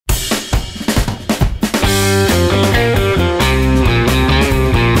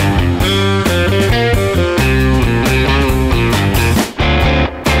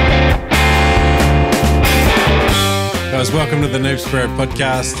Welcome to the Noob Spirit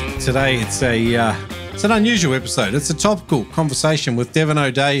podcast. Today it's an unusual episode. It's a topical conversation with Devin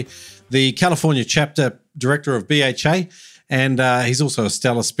O'Day, the California chapter director of BHA, and he's also a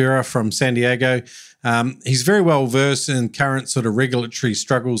stellar spearer from San Diego. He's very well versed in current sort of regulatory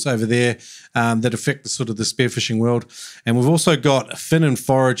struggles over there that affect the sort of the spearfishing world. And we've also got Fin and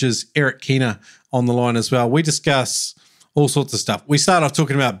Forage's Eric Keener on the line as well. We discuss all sorts of stuff. We start off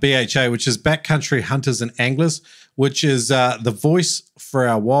talking about BHA, which is Backcountry Hunters and Anglers, which is the voice for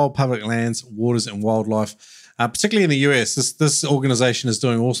our wild public lands, waters, and wildlife. Particularly in the US, this organization is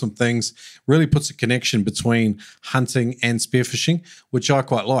doing awesome things, really puts a connection between hunting and spearfishing, which I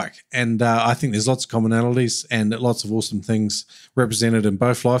quite like. And I think there's lots of commonalities and lots of awesome things represented in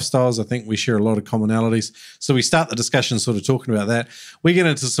both lifestyles. I think we share a lot of commonalities. So we start the discussion sort of talking about that. We get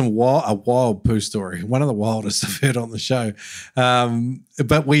into a wild poo story, one of the wildest I've heard on the show.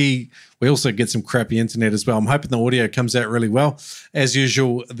 But we also get some crappy internet as well. I'm hoping the audio comes out really well. As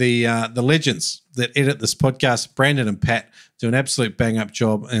usual, the legends that edit this podcast, Brandon and Pat, do an absolute bang-up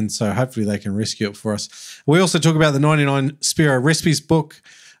job, and so hopefully they can rescue it for us. We also talk about the 99 Spearo Recipes book,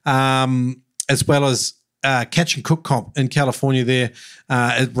 as well as Catch and Cook Comp in California there.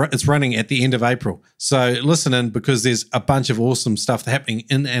 It's running at the end of April. So listen in, because there's a bunch of awesome stuff happening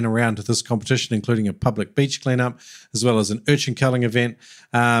in and around this competition, including a public beach cleanup, as well as an urchin culling event.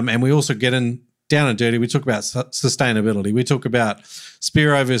 And we also get in down and dirty. We talk about sustainability. We talk about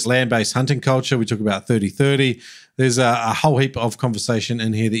Spearo versus land-based hunting culture. We talk about 30-30. There's a whole heap of conversation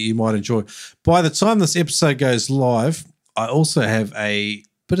in here that you might enjoy. By the time this episode goes live, I also have a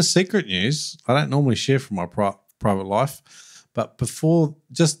bit of secret news I don't normally share from my private life, but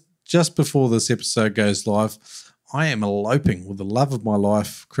just before this episode goes live, I am eloping with the love of my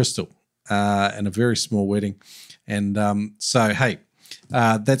life, Crystal, in a very small wedding. And so, hey,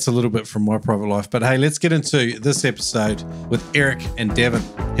 that's a little bit from my private life. But hey, let's get into this episode with Eric and Devin.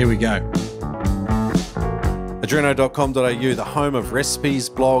 Here we go. Adreno.com.au, the home of recipes,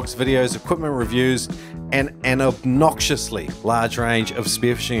 blogs, videos, equipment reviews, and an obnoxiously large range of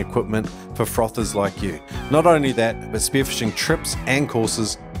spearfishing equipment for frothers like you. Not only that, but spearfishing trips and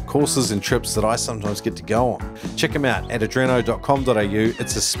courses and trips that I sometimes get to go on. Check them out at adreno.com.au.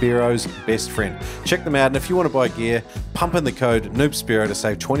 It's a Spearo's best friend. Check them out, and if you want to buy gear, pump in the code NoobSpearo to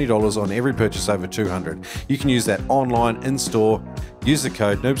save $20 on every purchase over $200. You can use that online, in-store. Use the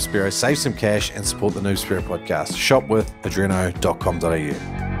code NoobSpearo, save some cash, and support the Noob Spearo podcast. Shop with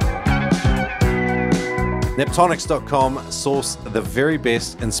adreno.com.au. Neptonics.com source the very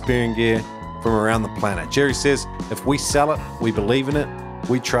best in spearing gear from around the planet. Jerry says, if we sell it, we believe in it,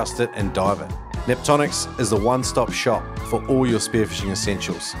 we trust it, and dive it. Neptonics is the one-stop shop for all your spearfishing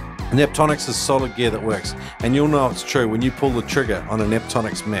essentials. Neptonics is solid gear that works, and you'll know it's true when you pull the trigger on a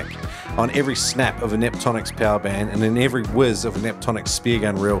Neptonics mech, on every snap of a Neptonics power band, and in every whiz of a Neptonics spear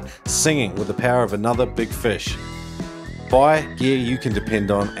gun reel, singing with the power of another big fish. Buy gear you can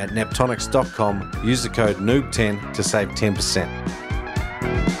depend on at neptonics.com. Use the code NOOB10 to save 10%.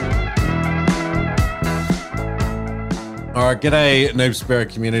 All right, g'day Noob Spearo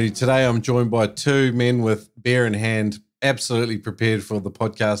community. Today I'm joined by two men with beer in hand, absolutely prepared for the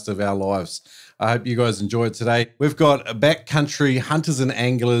podcast of our lives. I hope you guys enjoy it today. We've got a Backcountry Hunters and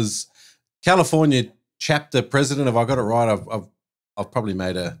Anglers California chapter president. If I got it right, I've probably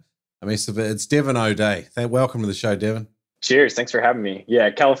made a mess of it. It's Devin O'Day. Welcome to the show, Devin. Cheers. Thanks for having me. Yeah.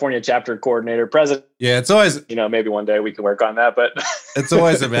 California chapter coordinator, president. Yeah. It's always, maybe one day we can work on that, but it's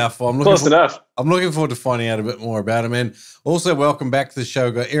always a mouthful. Close enough. I'm looking forward to finding out a bit more about him. And also welcome back to the show.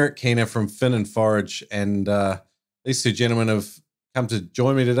 We've got Eric Keener from Fin and Forage. And these two gentlemen have come to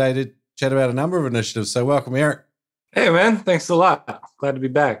join me today to chat about a number of initiatives. So welcome, Eric. Hey, man. Thanks a lot. Glad to be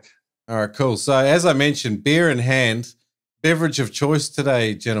back. All right, cool. So as I mentioned, beer in hand, beverage of choice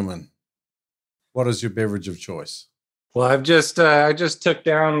today, gentlemen. What is your beverage of choice? Well, I just took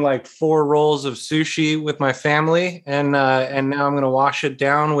down like 4 rolls of sushi with my family, and now I'm going to wash it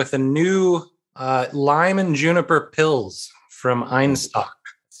down with a new lime and juniper pills from Einstock.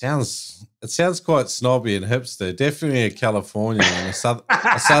 It sounds quite snobby and hipster. Definitely a Californian, and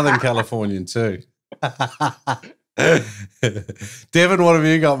a Southern Californian too. Devin, what have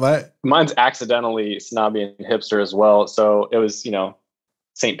you got, mate? Mine's accidentally snobby and hipster as well. So it was,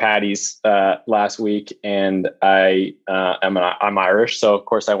 St. Patty's last week, and I'm Irish, so of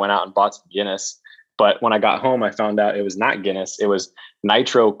course I went out and bought some Guinness. But when I got home, I found out it was not Guinness; it was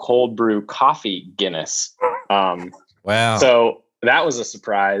nitro cold brew coffee Guinness. Wow! So that was a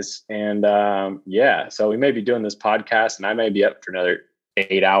surprise, and so we may be doing this podcast, and I may be up for another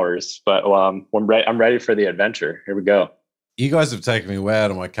 8 hours. But I'm ready for the adventure. Here we go. You guys have taken me way out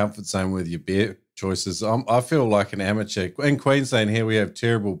of my comfort zone with your beer choices. I feel like an amateur. In Queensland here, we have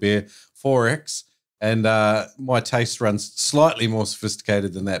terrible beer, 4X, and my taste runs slightly more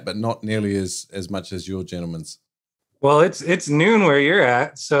sophisticated than that, but not nearly as much as your gentleman's. Well, it's noon where you're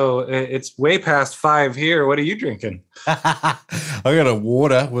at, so it's way past 5 here. What are you drinking? I got a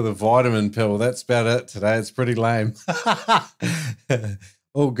water with a vitamin pill. That's about it today. It's pretty lame.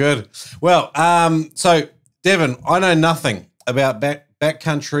 All good. Well, so Devin, I know nothing about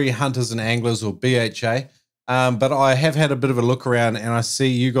backcountry hunters and anglers, or BHA, but I have had a bit of a look around, and I see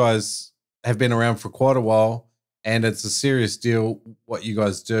you guys have been around for quite a while, and it's a serious deal what you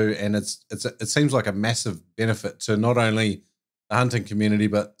guys do, and it seems like a massive benefit to not only the hunting community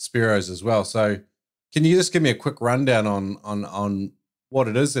but Spearos as well. So, can you just give me a quick rundown on what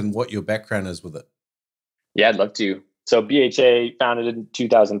it is and what your background is with it? Yeah, I'd love to. So BHA founded in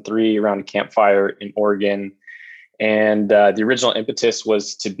 2003 around a campfire in Oregon. And the original impetus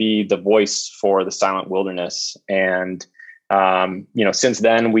was to be the voice for the silent wilderness. And, since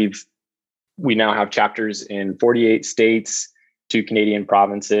then we now have chapters in 48 states, 2 Canadian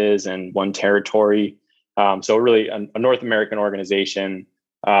provinces, and 1 territory. So really a North American organization.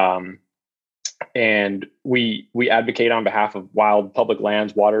 And we advocate on behalf of wild public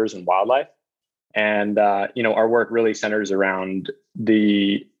lands, waters, and wildlife. And, our work really centers around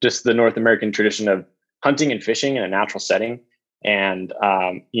the North American tradition of hunting and fishing in a natural setting. And,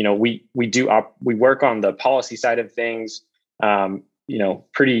 we work on the policy side of things,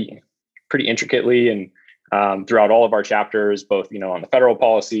 pretty intricately, and throughout all of our chapters, both, on the federal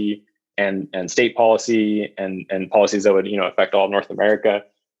policy and state policy and policies that would, affect all of North America.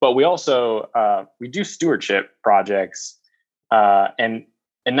 But we also, we do stewardship projects,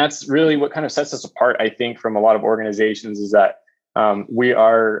 and that's really what kind of sets us apart, I think, from a lot of organizations, is that we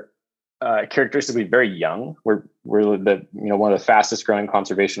are characteristically very young. We're one of the fastest growing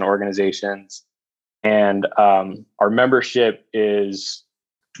conservation organizations, and our membership is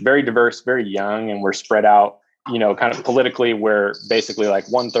very diverse, very young, and we're spread out. Kind of politically, we're basically like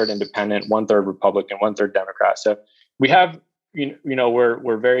 1/3 independent, 1/3 Republican, 1/3 Democrat. So we have,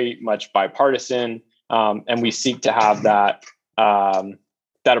 we're very much bipartisan, and we seek to have that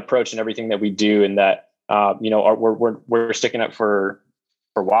approach in everything that we do, and that we're sticking up for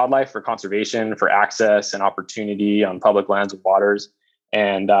wildlife, for conservation, for access and opportunity on public lands and waters,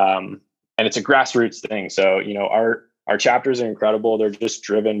 and it's a grassroots thing. So our chapters are incredible. They're just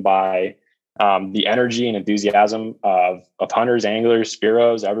driven by the energy and enthusiasm of hunters, anglers,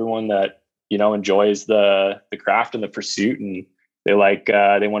 Spearos, everyone that enjoys the craft and the pursuit, and they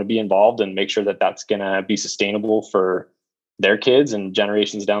want to be involved and make sure that that's going to be sustainable for their kids and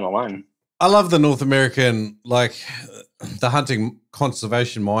generations down the line. I love the North American, the hunting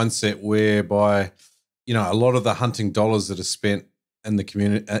conservation mindset, whereby, a lot of the hunting dollars that are spent in the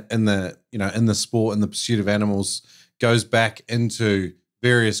community, in the sport and the pursuit of animals, goes back into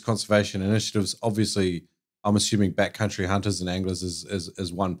various conservation initiatives. Obviously, I'm assuming backcountry hunters and anglers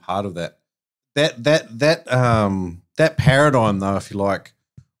is one part of that. That paradigm, though, if you like,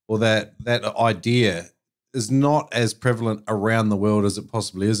 or that idea, is not as prevalent around the world as it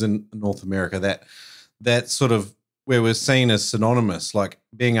possibly is in North America. That sort of, where we're seen as synonymous, like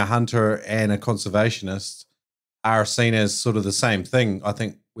being a hunter and a conservationist are seen as sort of the same thing. I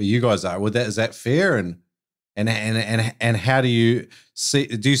think where you guys are, is that fair? And how do you see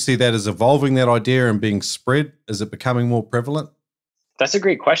that as evolving, that idea, and being spread? Is it becoming more prevalent? That's a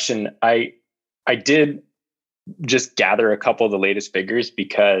great question. I did just gather a couple of the latest figures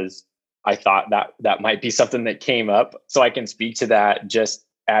because I thought that might be something that came up. So I can speak to that, just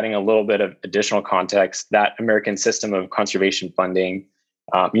adding a little bit of additional context. That American system of conservation funding,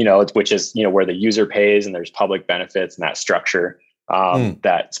 which is, where the user pays and there's public benefits, and that structure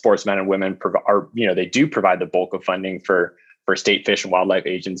that sportsmen and women they do provide the bulk of funding for state fish and wildlife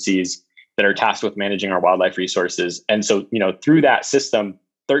agencies that are tasked with managing our wildlife resources. And so, through that system,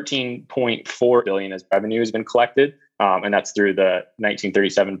 $13.4 billion as revenue has been collected. And that's through the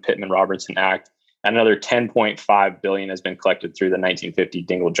 1937 Pittman-Robertson Act. And another $10.5 billion has been collected through the 1950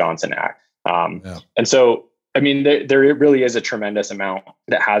 Dingell-Johnson Act. And so, there really is a tremendous amount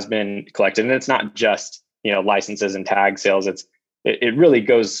that has been collected. And it's not just, licenses and tag sales. It really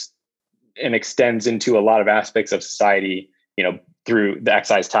goes and extends into a lot of aspects of society, through the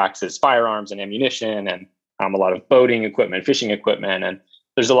excise taxes, firearms and ammunition, and a lot of boating equipment, fishing equipment. And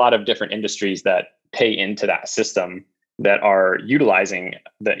there's a lot of different industries that pay into that system that are utilizing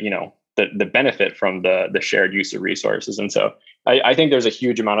the benefit from the shared use of resources. And so I think there's a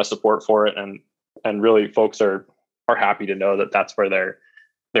huge amount of support for it, and really folks are happy to know that that's where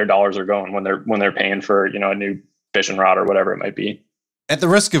their dollars are going when they're paying for, a new fishing rod or whatever it might be. At the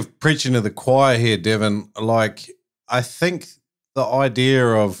risk of preaching to the choir here, Devin, like I think the idea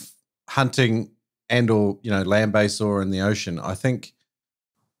of hunting and or, land-based or in the ocean, I think,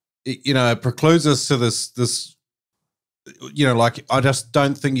 it precludes us to this, like I just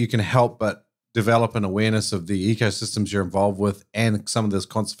don't think you can help but develop an awareness of the ecosystems you're involved with and some of those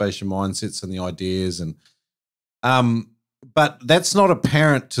conservation mindsets and the ideas. And, but that's not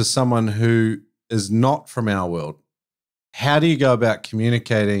apparent to someone who is not from our world. How do you go about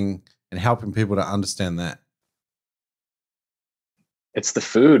communicating and helping people to understand that? It's the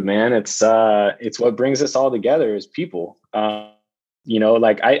food, man. It's what brings us all together as people.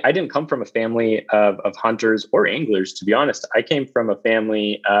 Like I didn't come from a family of hunters or anglers, to be honest. I came from a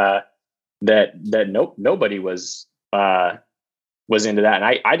family that nobody was into that.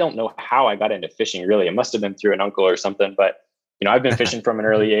 And I don't know how I got into fishing, really. It must have been through an uncle or something, but I've been fishing from an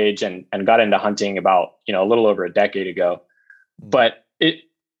early age and got into hunting about, a little over a decade ago. But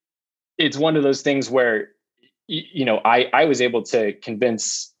it's one of those things where, I was able to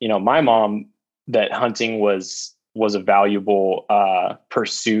convince, my mom that hunting was a valuable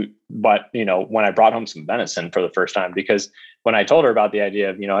pursuit. But, when I brought home some venison for the first time, because when I told her about the idea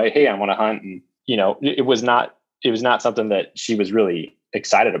of, hey, I want to hunt, and, it was not something that she was really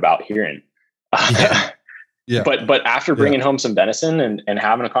excited about hearing. Yeah. Yeah. But after bringing home some venison and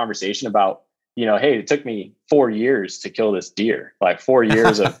having a conversation about, hey, it took me 4 years to kill this deer, like 4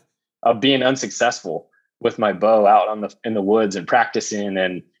 years of being unsuccessful with my bow out in the woods and practicing,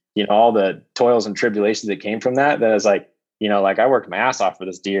 and, all the toils and tribulations that came from that. That I was like, like I worked my ass off for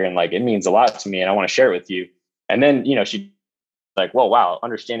this deer, and like, it means a lot to me and I want to share it with you. And then, she like, well, wow,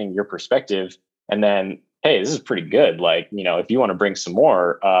 understanding your perspective. And then, hey, this is pretty good. Like, if you want to bring some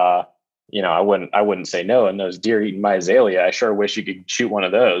more, I wouldn't say no. And those deer eating my azalea, I sure wish you could shoot one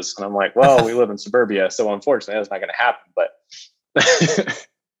of those. And I'm like, well, we live in suburbia, so unfortunately that's not going to happen. But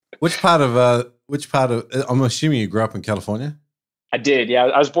which part of, I'm assuming you grew up in California? I did. Yeah.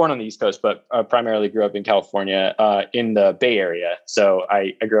 I was born on the East Coast, but primarily grew up in California, in the Bay Area. So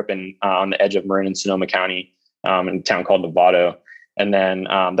I grew up on the edge of Marin and Sonoma County, in a town called Novato. And then,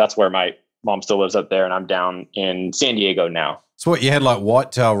 that's where my mom still lives up there, and I'm down in San Diego now. So what, you had like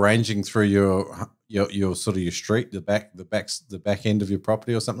whitetail ranging through your sort of your street, the back end of your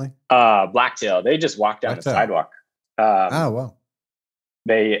property or something? Blacktail. They just walk down the sidewalk. Oh, wow.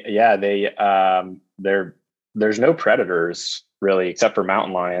 There's no predators really, except for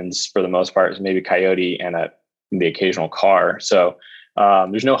mountain lions for the most part, maybe coyote and the occasional car. So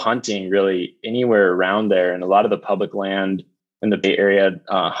there's no hunting really anywhere around there. And a lot of the public land in the Bay Area,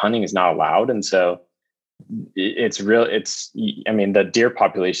 hunting is not allowed. And so the deer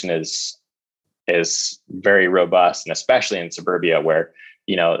population is very robust, and especially in suburbia where,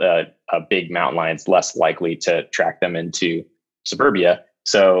 a big mountain lion's less likely to track them into suburbia.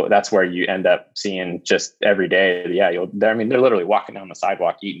 So that's where you end up seeing just every day. Yeah. They're literally walking down the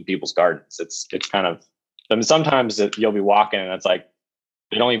sidewalk, eating people's gardens. It's kind of, sometimes you'll be walking and it's like,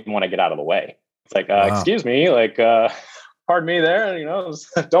 they don't even want to get out of the way. It's like, wow. Excuse me, like, pardon me there,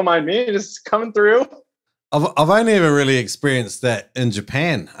 don't mind me just coming through. I've only ever really experienced that in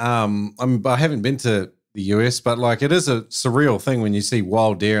Japan. I haven't been to the US, but like it is a surreal thing when you see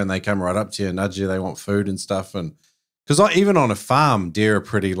wild deer and they come right up to you and nudge you. They want food and stuff. And because even on a farm, deer are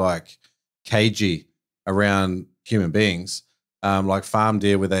pretty like cagey around human beings, like farm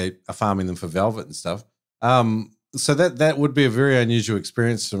deer where they are farming them for velvet and stuff. So that would be a very unusual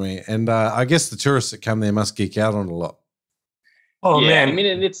experience for me. And I guess the tourists that come there must geek out on it a lot. Oh yeah,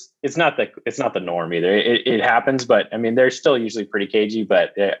 man! It's not the norm either. It happens, but they're still usually pretty cagey.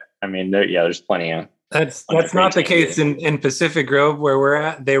 But there's plenty of. That's not the case in Pacific Grove where we're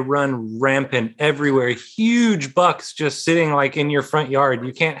at. They run rampant everywhere. Huge bucks just sitting like in your front yard.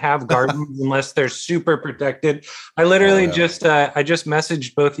 You can't have gardens unless they're super protected. I literally just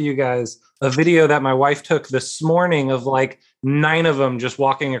messaged both of you guys a video that my wife took this morning of like 9 of them just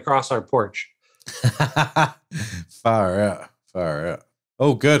walking across our porch. Far out.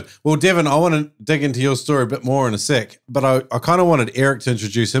 Oh, good. Well, Devin, I want to dig into your story a bit more in a sec, but I kind of wanted Eric to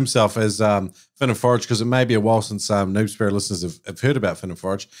introduce himself as Fin and Forage, because it may be a while since Noob Spirit listeners have heard about Fin and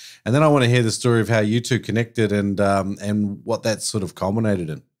Forage. And then I want to hear the story of how you two connected and what that sort of culminated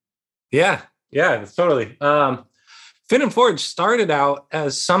in. Yeah, totally. Fin and Forage started out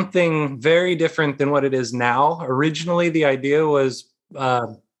as something very different than what it is now. Originally, the idea was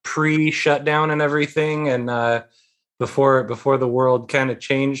pre-shutdown and everything, and before the world kind of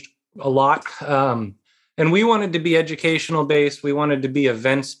changed a lot. And we wanted to be educational based. We wanted to be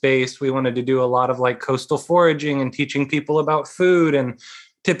events based. We wanted to do a lot of like coastal foraging and teaching people about food. And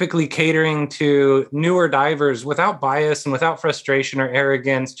typically catering to newer divers without bias and without frustration or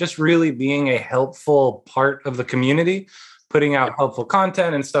arrogance, just really being a helpful part of the community, putting out helpful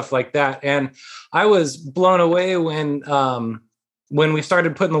content and stuff like that. And I was blown away when we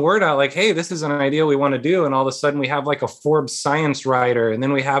started putting the word out, like, hey, this is an idea we want to do. And all of a sudden we have like a Forbes science writer, and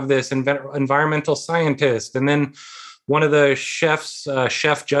then we have this environmental scientist, and then one of the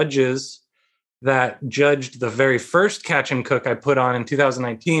chef judges that judged the very first Catch and Cook I put on in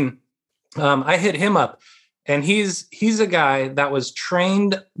 2019. I hit him up, and he's a guy that was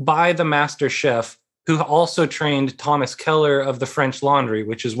trained by the master chef, who also trained Thomas Keller of the French Laundry,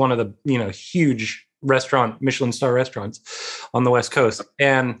 which is one of the huge Michelin star restaurants on the West Coast.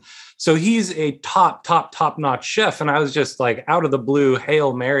 And so he's a top notch chef. And I was just like, out of the blue,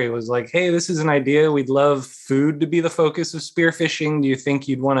 Hail Mary, was like, hey, this is an idea. We'd love food to be the focus of spearfishing. Do you think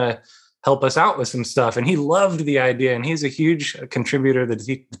you'd want to help us out with some stuff? And he loved the idea, and he's a huge contributor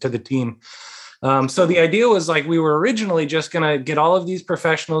to the team. So the idea was like, we were originally just going to get all of these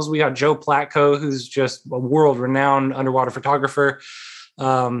professionals. We got Joe Platko, who's just a world-renowned underwater photographer.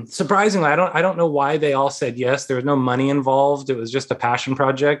 Surprisingly, I don't know why they all said yes. There was no money involved. It was just a passion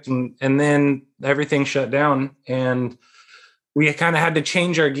project. And then everything shut down, and we kind of had to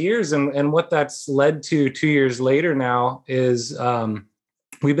change our gears. And what that's led to 2 years later now is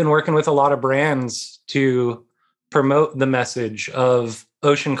we've been working with a lot of brands to promote the message of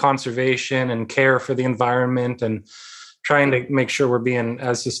ocean conservation and care for the environment, and trying to make sure we're being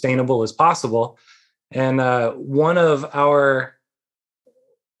as sustainable as possible. And one of our,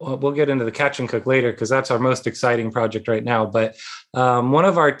 we'll get into the Catch and Cook later because that's our most exciting project right now. But one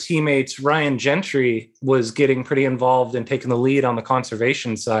of our teammates, Ryan Gentry, was getting pretty involved in taking the lead on the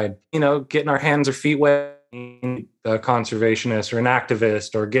conservation side, getting our hands or feet wet, a conservationist or an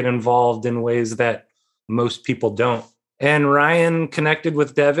activist, or get involved in ways that most people don't. And Ryan connected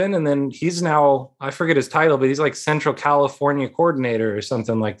with Devin, and then he's now, I forget his title, but he's like Central California coordinator or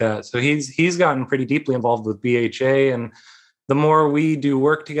something like that. So he's gotten pretty deeply involved with BHA. And the more we do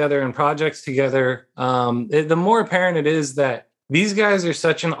work together and projects together, the more apparent it is that these guys are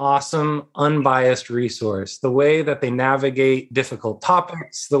such an awesome, unbiased resource. The way that they navigate difficult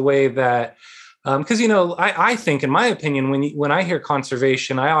topics, the way that, because I think, in my opinion, when I hear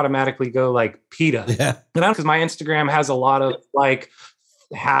conservation, I automatically go like PETA. Yeah. Because my Instagram has a lot of like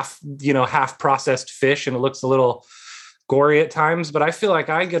half processed fish, and it looks a little gory at times. But I feel like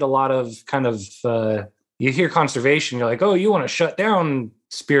I get a lot of kind of you hear conservation, you're like, oh, you want to shut down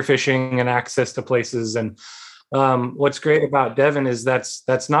spearfishing and access to places. And what's great about Devin is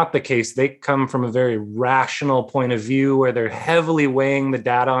that's not the case. They come from a very rational point of view, where they're heavily weighing the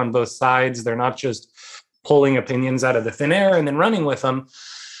data on both sides. They're not just pulling opinions out of the thin air and then running with them.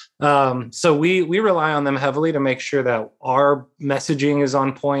 So we rely on them heavily to make sure that our messaging is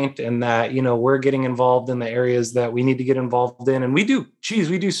on point, and that, we're getting involved in the areas that we need to get involved in. And we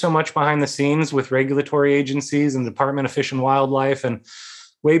do so much behind the scenes with regulatory agencies and Department of Fish and Wildlife, and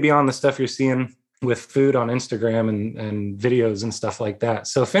way beyond the stuff you're seeing with food on Instagram and videos and stuff like that.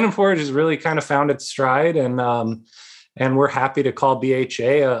 So Fin and Forage has really kind of found its stride, and we're happy to call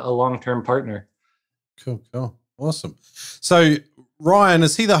BHA a long-term partner. Cool. Awesome. So Ryan,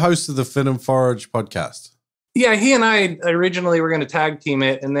 is he the host of the Fin and Forage podcast? Yeah, he and I originally were going to tag team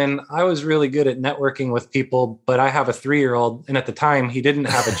it, and then I was really good at networking with people, but I have a 3-year-old, and at the time he didn't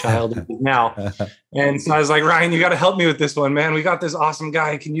have a child now. And so I was like, Ryan, you got to help me with this one, man. We got this awesome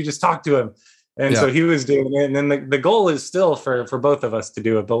guy. Can you just talk to him? And so he was doing it. And then the goal is still for both of us to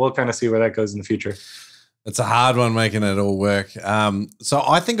do it, but we'll kind of see where that goes in the future. It's a hard one making it all work. So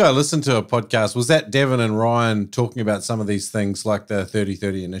I think I listened to a podcast. Was that Devin and Ryan talking about some of these things, like the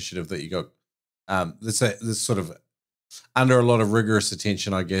 30-30 initiative that you got? This sort of under a lot of rigorous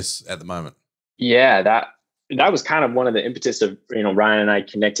attention, I guess, at the moment. Yeah, that was kind of one of the impetus of, Ryan and I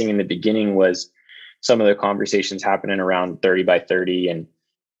connecting in the beginning, was some of the conversations happening around 30 by 30.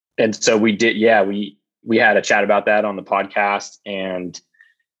 And so we did, we had a chat about that on the podcast, and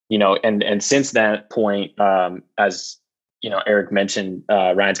since that point, as Eric mentioned,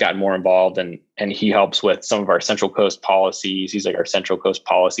 Ryan's gotten more involved, and he helps with some of our Central Coast policies. He's like our Central Coast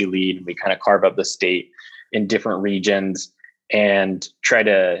policy lead. We kind of carve up the state in different regions and try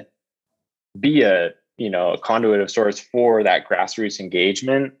to be a conduit of sorts for that grassroots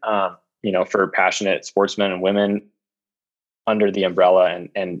engagement, for passionate sportsmen and women under the umbrella,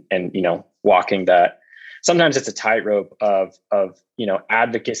 and walking that. Sometimes it's a tightrope of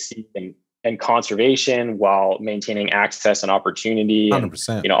advocacy and conservation while maintaining access and opportunity, and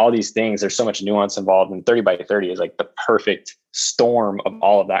 100%. All these things. There's so much nuance involved, and 30 by 30 is like the perfect storm of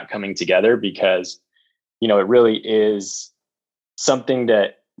all of that coming together, because it really is something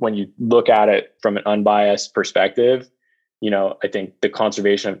that when you look at it from an unbiased perspective, I think the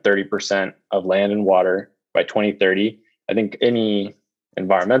conservation of 30% of land and water by 2030, I think any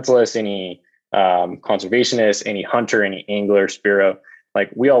environmentalist, any conservationist, any hunter, any angler, Spiro,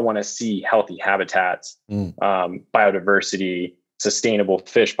 like we all want to see healthy habitats, biodiversity, sustainable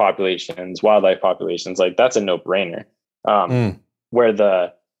fish populations, wildlife populations. Like that's a no-brainer. Where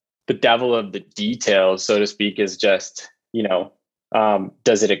the devil of the details, so to speak, is just,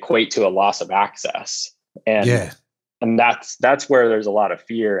 does it equate to a loss of access? And that's where there's a lot of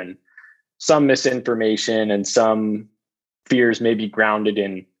fear and some misinformation, and some fears may be grounded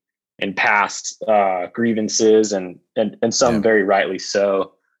in past grievances, and some very rightly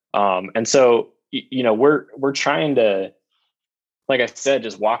so. And so, we're trying to, like I said,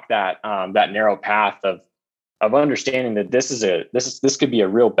 just walk that narrow path of understanding that this could be a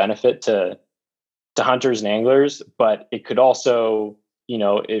real benefit to hunters and anglers, but it could also,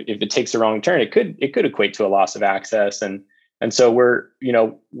 if it takes a wrong turn, it could equate to a loss of access. And so we're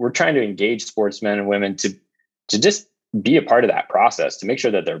trying to engage sportsmen and women to just be a part of that process, to make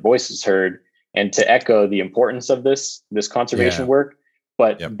sure that their voice is heard, and to echo the importance of this conservation work,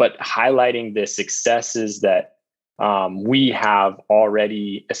 but highlighting the successes that we have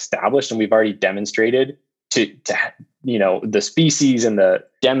already established and we've already demonstrated to the species and the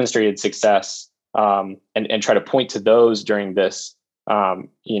demonstrated success, and try to point to those during this,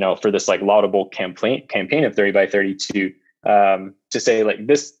 for this like laudable campaign of 30 by 30 to say like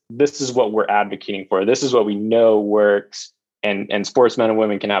this is what we're advocating for. This is what we know works, and sportsmen and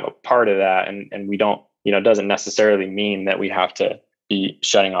women can have a part of that. And we don't, it doesn't necessarily mean that we have to be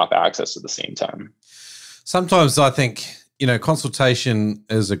shutting off access at the same time. Sometimes I think, consultation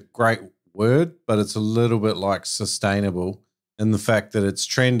is a great word, but it's a little bit like sustainable in the fact that it's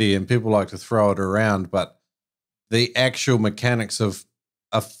trendy and people like to throw it around, but the actual mechanics of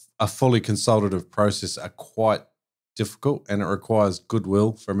a fully consultative process are quite difficult, and it requires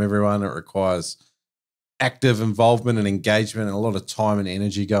goodwill from everyone. It requires active involvement and engagement, and a lot of time and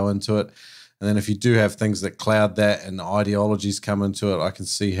energy go into it. And then if you do have things that cloud that and ideologies come into it, I can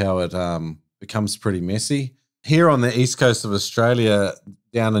see how it becomes pretty messy. Here on the east coast of Australia,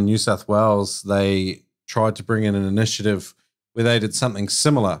 down in New South Wales, they tried to bring in an initiative where they did something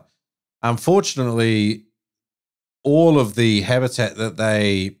similar. Unfortunately, all of the habitat that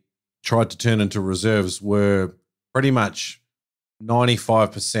they tried to turn into reserves were pretty much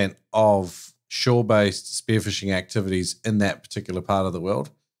 95% of shore-based spearfishing activities in that particular part of the world.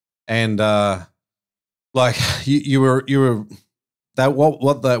 And what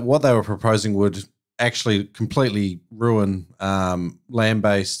they were proposing would actually completely ruin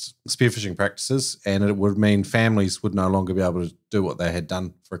land-based spearfishing practices, and it would mean families would no longer be able to do what they had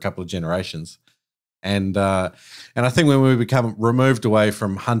done for a couple of generations. And I think when we become removed away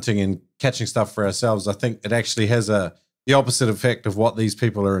from hunting and catching stuff for ourselves, I think it actually has the opposite effect of what these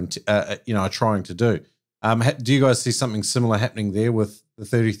people are trying to do. Do you guys see something similar happening there with the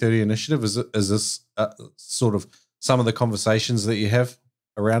 30/30 initiative? Is this sort of some of the conversations that you have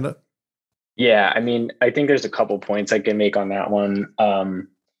around it? Yeah, I mean, I think there's a couple points I can make on that one.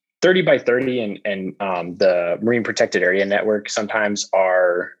 30 by 30 and the Marine Protected Area Network sometimes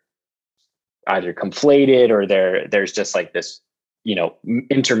are either conflated, or there's just like this,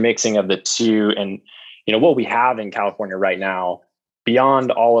 intermixing of the two. And, what we have in California right now,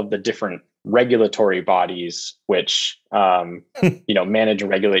 beyond all of the different regulatory bodies, which, manage and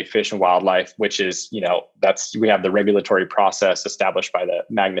regulate fish and wildlife, which is, we have the regulatory process established by the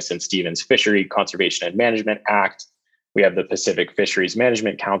Magnuson-Stevens Fishery Conservation and Management Act. We have the Pacific Fisheries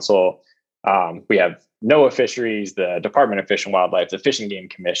Management Council. We have NOAA Fisheries, the Department of Fish and Wildlife, the Fish and Game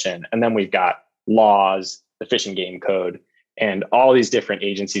Commission, and then we've got laws, the Fish and Game Code, and all these different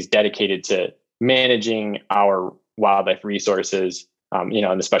agencies dedicated to managing our wildlife resources, and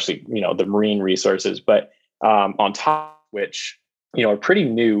especially, the marine resources. But on top of which, are pretty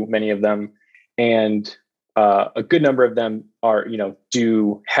new, many of them, and a good number of them are,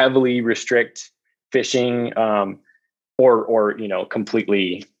 do heavily restrict fishing, or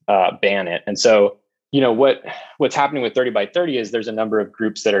completely ban it. And so, what's happening with 30 by 30 is there's a number of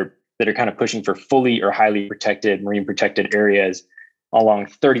groups that are kind of pushing for fully or highly protected marine protected areas along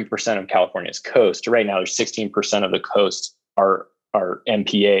 30% of California's coast. Right now, there's 16% of the coast are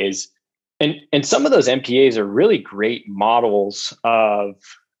MPAs. And some of those MPAs are really great models of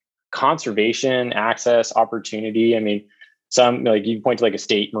conservation, access, opportunity. I mean, some, like you point to like a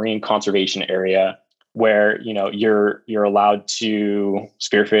state marine conservation area where, you're allowed to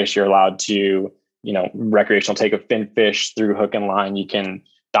spearfish, you're allowed to, recreational take of finfish through hook and line. You can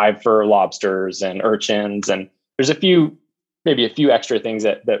dive for lobsters and urchins. And there's a few maybe a few extra things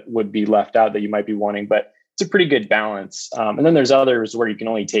that would be left out that you might be wanting, but it's a pretty good balance. And then there's others where you can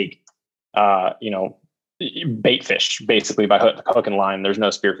only take, bait fish basically by hook and line. There's no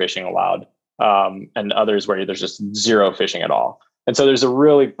spearfishing allowed. And others where there's just zero fishing at all. And so there's a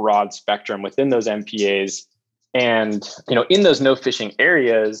really broad spectrum within those MPAs. And, in those no fishing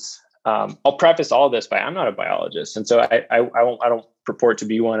areas, I'll preface all this by I'm not a biologist. And so I don't purport to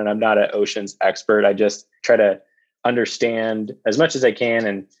be one, and I'm not an oceans expert. I just try to understand as much as I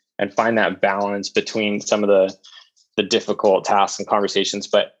can and find that balance between some of the difficult tasks and conversations.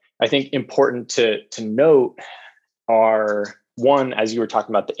 But I think important to note are, one, as you were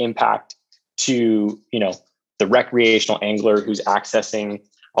talking about, the impact to, the recreational angler who's accessing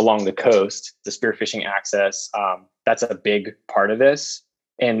along the coast, the spearfishing access. That's a big part of this.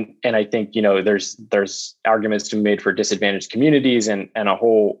 And I think, there's arguments to be made for disadvantaged communities and a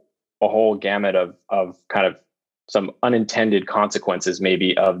whole gamut of kind of some unintended consequences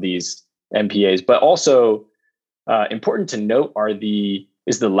maybe of these MPAs. But also important to note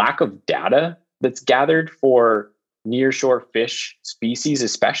is the lack of data that's gathered for nearshore fish species,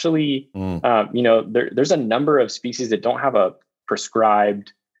 especially, there's a number of species that don't have a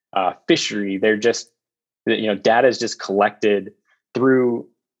prescribed fishery. They're just, data is just collected through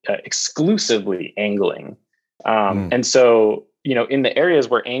exclusively angling. And so, in the areas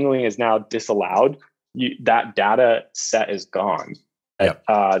where angling is now disallowed, that data set is gone. Yep.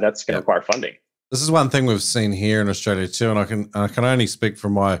 That's going to require funding. This is one thing we've seen here in Australia too, and I can only speak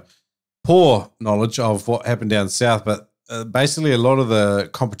from my poor knowledge of what happened down south, but basically a lot of the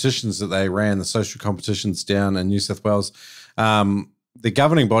competitions that they ran, the social competitions down in New South Wales, the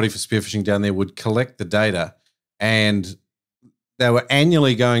governing body for spearfishing down there would collect the data, and they were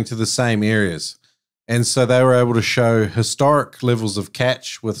annually going to the same areas. And so they were able to show historic levels of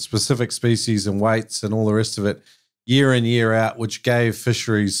catch with specific species and weights and all the rest of it year in, year out, which gave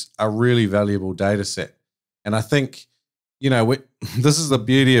fisheries a really valuable data set. And I think, this is the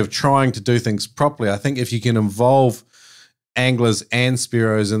beauty of trying to do things properly. I think if you can involve anglers and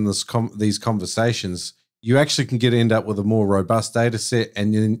spearos in these conversations, you actually can end up with a more robust data set,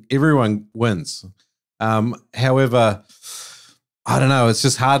 and then everyone wins. However, I don't know, it's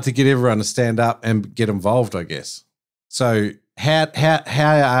just hard to get everyone to stand up and get involved, I guess. So how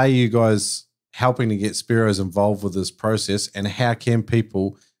are you guys helping to get spearos involved with this process, and how can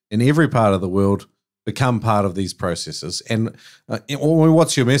people in every part of the world become part of these processes? And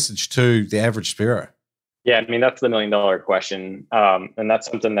what's your message to the average spearo? Yeah, I mean, that's the $1 million question. And that's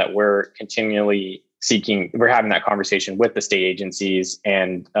something that we're continually seeking. We're having that conversation with the state agencies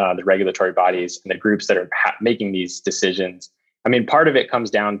and the regulatory bodies and the groups that are making these decisions. I mean, part of it comes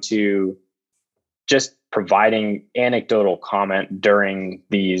down to just providing anecdotal comment during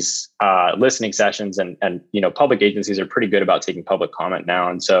these listening sessions, and public agencies are pretty good about taking public comment now.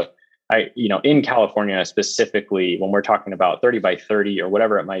 And so in California specifically, when we're talking about 30 by 30 or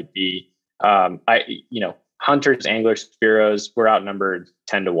whatever it might be, hunters, anglers, spearos, we're outnumbered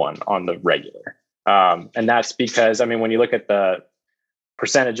 10-1 on the regular. And that's because, when you look at the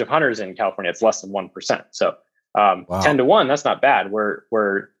percentage of hunters in California, it's less than 1%. So wow. 10-1, that's not bad.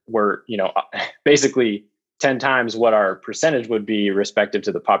 We're basically 10 times what our percentage would be respective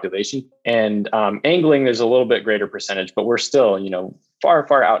to the population. And angling, there's a little bit greater percentage, but we're still, far,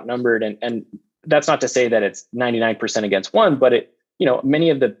 far outnumbered. And that's not to say that it's 99% against one, but many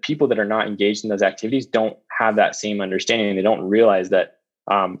of the people that are not engaged in those activities don't have that same understanding. They don't realize that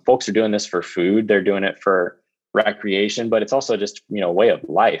folks are doing this for food. They're doing it for recreation, but it's also just, a way of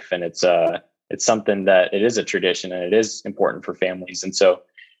life. And it's something that it is a tradition, and it is important for families. And so,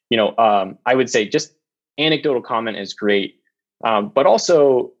 I would say just anecdotal comment is great. But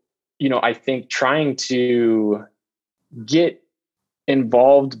also, I think trying to get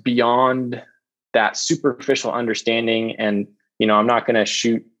involved beyond that superficial understanding. And, I'm not going to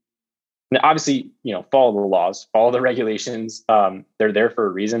shoot. Obviously, follow the laws, follow the regulations. They're there for a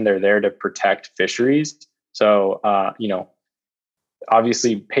reason. They're there to protect fisheries. So,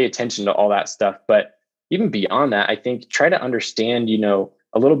 obviously pay attention to all that stuff. But even beyond that, I think try to understand,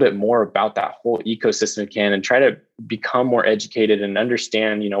 a little bit more about that whole ecosystem can, and try to become more educated and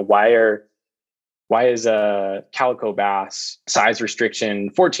understand, why is a calico bass size restriction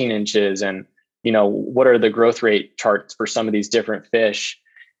 14 inches? And, what are the growth rate charts for some of these different fish?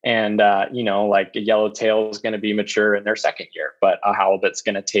 And, like a yellowtail is going to be mature in their second year, but a halibut's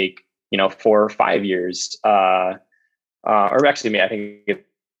going to take, 4 or 5 years. Or actually, I think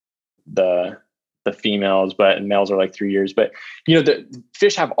the females, but males are like 3 years. But the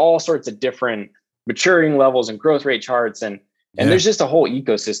fish have all sorts of different maturing levels and growth rate charts, and there's just a whole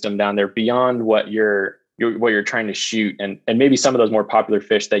ecosystem down there beyond what you're what you're trying to shoot, and maybe some of those more popular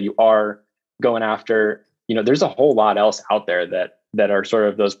fish that you are going after, there's a whole lot else out there that are sort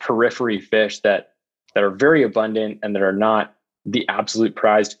of those periphery fish that are very abundant and that are not the absolute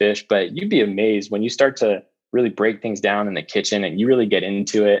prized fish. But you'd be amazed when you start to really break things down in the kitchen and you really get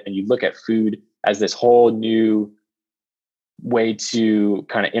into it and you look at food as this whole new way to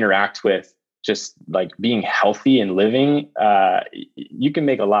kind of interact with just like being healthy and living. You can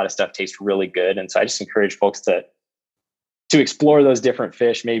make a lot of stuff taste really good. And so I just encourage folks to explore those different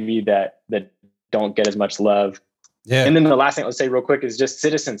fish, maybe that don't get as much love. Yeah. And then the last thing I'll say real quick is just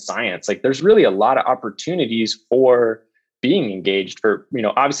citizen science. Like there's really a lot of opportunities for being engaged, for,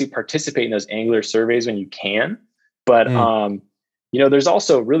 obviously participate in those angler surveys when you can, but, there's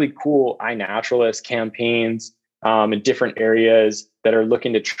also really cool iNaturalist campaigns in different areas that are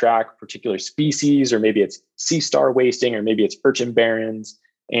looking to track particular species, or maybe it's sea star wasting, or maybe it's urchin barrens.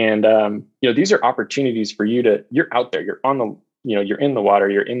 And, these are opportunities for you you're out there, you're on the, you're in the water,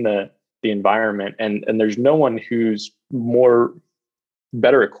 you're in the environment, and there's no one who's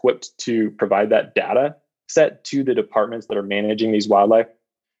better equipped to provide that data set to the departments that are managing these wildlife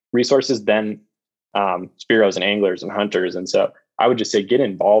resources than spearos and anglers and hunters. And so I would just say get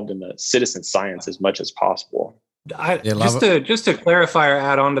involved in the citizen science as much as possible. Just to clarify or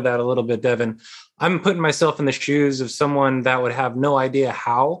add on to that a little bit, Devin, I'm putting myself in the shoes of someone that would have no idea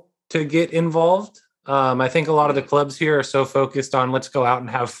how to get involved. I think a lot of the clubs here are so focused on let's go out and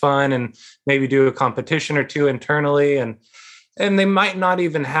have fun and maybe do a competition or two internally. And they might not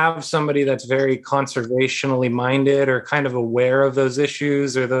even have somebody that's very conservationally minded or kind of aware of those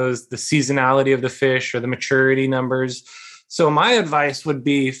issues or the seasonality of the fish or the maturity numbers. So my advice would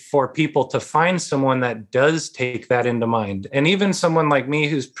be for people to find someone that does take that into mind. And even someone like me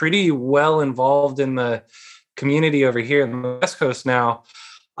who's pretty well involved in the community over here in the West Coast now,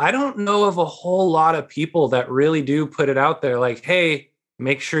 I don't know of a whole lot of people that really do put it out there like, hey,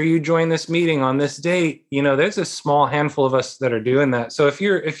 make sure you join this meeting on this date. There's a small handful of us that are doing that. So if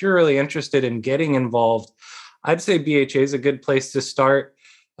you're really interested in getting involved, I'd say BHA is a good place to start.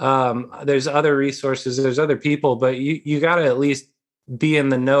 There's other resources, there's other people, but you got to at least be in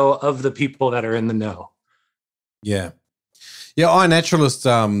the know of the people that are in the know. Yeah. Yeah.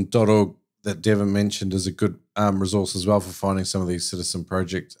 iNaturalist.org that Devin mentioned is a good resource as well for finding some of these citizen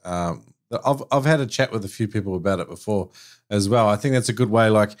projects. I've had a chat with a few people about it before as well. I think that's a good way.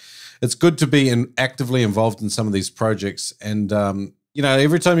 Like, it's good to be actively involved in some of these projects. And,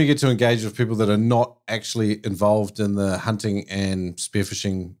 every time you get to engage with people that are not actually involved in the hunting and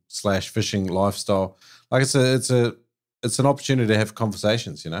spearfishing / fishing lifestyle, like it's an opportunity to have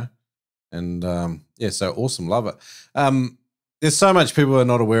conversations, and so awesome. Love it. There's so much people are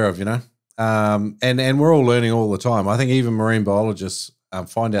not aware of, and we're all learning all the time. I think even marine biologists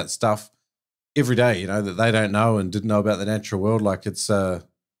find out stuff every day, that they don't know and didn't know about the natural world. Like it's a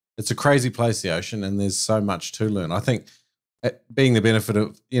crazy place, the ocean, and there's so much to learn. I think having the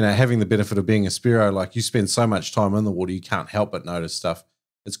benefit of being a Spearo, like you spend so much time in the water, you can't help but notice stuff.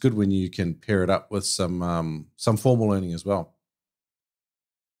 It's good when you can pair it up with some formal learning as well.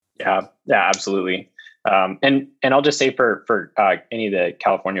 Yeah, absolutely. And I'll just say for any of the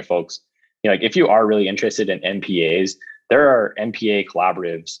California folks, like if you are really interested in NPAs, there are NPA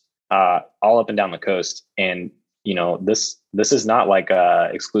collaboratives all up and down the coast. And, this is not like a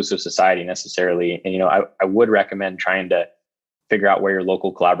exclusive society necessarily. And, I would recommend trying to figure out where your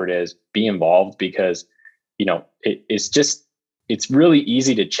local collaborative is, be involved, because, it's really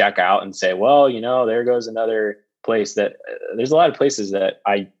easy to check out and say, well, there goes another place that there's a lot of places that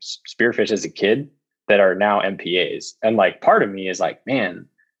I spearfish as a kid that are now NPAs. And like, part of me is like, man,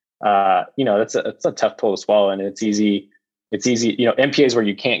 that's a tough pill to swallow. And it's easy, NPAs where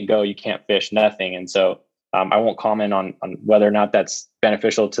you can't go, you can't fish, nothing. And so I won't comment on whether or not that's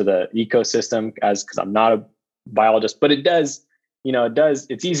beneficial to the ecosystem because I'm not a biologist, but it does,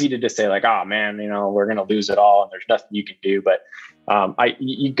 it's easy to just say like, oh man, we're going to lose it all and there's nothing you can do. But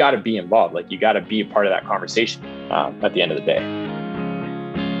you got to be involved. Like you got to be a part of that conversation at the end of the day.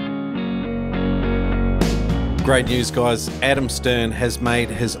 Great news, guys. Adam Stern has made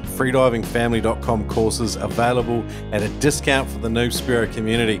his freedivingfamily.com courses available at a discount for the noob Spearo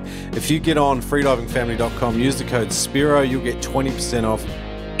community. If you get on freedivingfamily.com, use the code Spearo, you'll get 20% off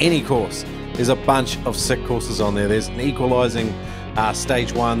any course. There's a bunch of sick courses on there. There's an equalizing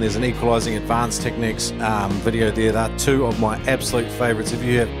stage 1, there's an equalizing advanced techniques video there. They're two of my absolute favorites. If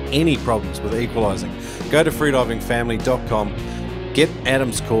you have any problems with equalizing, go to freedivingfamily.com. Get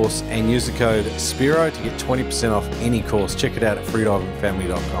Adam's course and use the code Spearo to get 20% off any course. Check it out at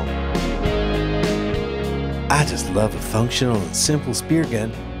freedivingfamily.com. I just love a functional and simple spear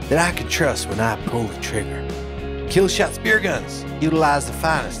gun. that I can trust when I pull the trigger. Killshot Spear Guns utilize the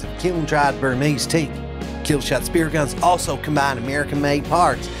finest of kiln-dried Burmese teak. Killshot Spear Guns also combine American-made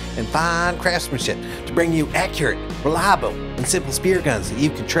parts and fine craftsmanship to bring you accurate, reliable, and simple spear guns that you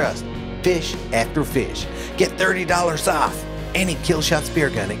can trust, fish after fish. Get $30 off any Killshot Spear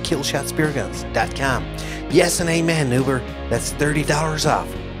Gun at killshotspearguns.com. Yes and amen, Nuber. That's $30 off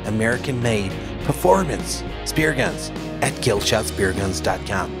American-made performance spear guns at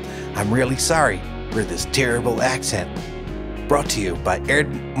killshotspearguns.com. I'm really sorry for this terrible accent. Brought to you by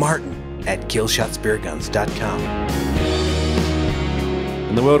Ed Martin at killshotspearguns.com.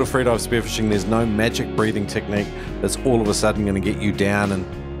 In the world of freedive spearfishing, there's no magic breathing technique that's all of a sudden going to get you down and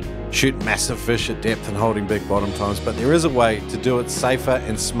shoot massive fish at depth and holding big bottom times, but there is a way to do it safer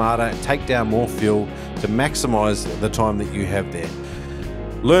and smarter, and take down more fuel to maximize the time that you have there.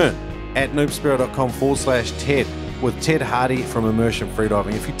 Learn at noobspearo.com/TED with Ted Hardy from Immersion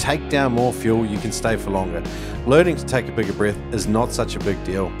Freediving. If you take down more fuel, you can stay for longer. Learning to take a bigger breath is not such a big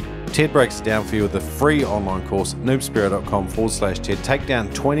deal. Ted breaks it down for you with a free online course, noobspearo.com/TED. Take down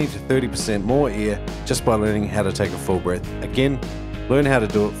 20 to 30% more air just by learning how to take a full breath. Again, learn how to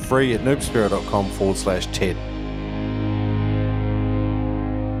do it free at noobspearo.com/TED.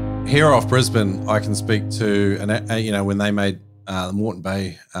 Here off Brisbane, I can speak to, when they made the Moreton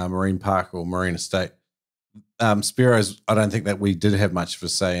Bay Marine Park or Marine Estate, Spearos, I don't think that we did have much of a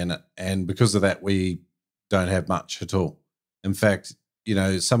say in it. And because of that, we don't have much at all. In fact,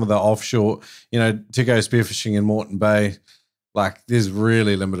 some of the offshore, to go spearfishing in Moreton Bay, like there's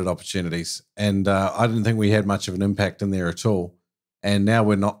really limited opportunities. And I didn't think we had much of an impact in there at all. And now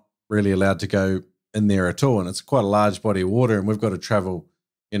we're not really allowed to go in there at all. And it's quite a large body of water, and we've got to travel,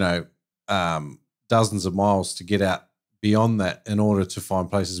 dozens of miles to get out beyond that in order to find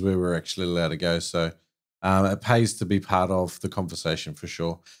places where we're actually allowed to go. So it pays to be part of the conversation for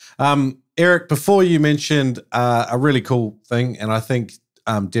sure. Eric, before you mentioned a really cool thing, and I think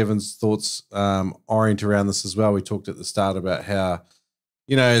Devin's thoughts orient around this as well. We talked at the start about how,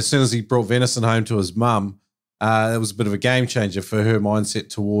 as soon as he brought venison home to his mum, it was a bit of a game changer for her mindset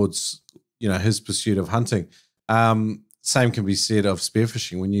towards, his pursuit of hunting. Same can be said of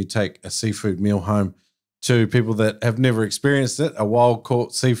spearfishing. When you take a seafood meal home to people that have never experienced it, a wild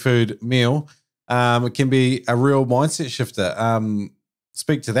caught seafood meal, it can be a real mindset shifter.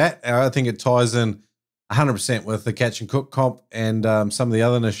 Speak to that. I think it ties in 100% with the Catch and Cook comp and some of the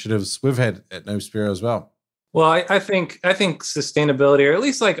other initiatives we've had at Noob Spearo as well. Well, I think sustainability, or at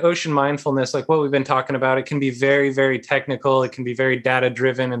least like ocean mindfulness, like what we've been talking about, it can be very, very technical. It can be very data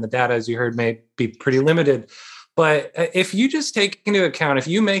driven, and the data, as you heard, may be pretty limited. But if you just take into account, if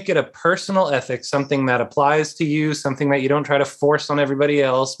you make it a personal ethic, something that applies to you, something that you don't try to force on everybody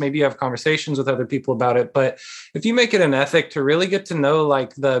else, maybe you have conversations with other people about it. But if you make it an ethic to really get to know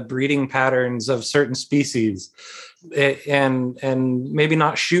like the breeding patterns of certain species, and maybe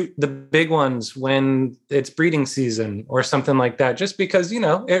not shoot the big ones when it's breeding season or something like that, just because,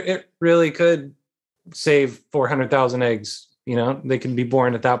 it really could save 400,000 eggs. They can be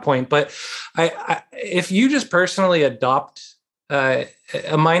born at that point. But if you just personally adopt a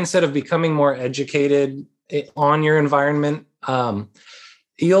mindset of becoming more educated on your environment,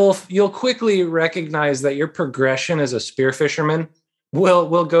 you'll quickly recognize that your progression as a spear fisherman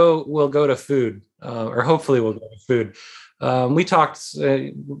will go to food, or hopefully will go to food. We talked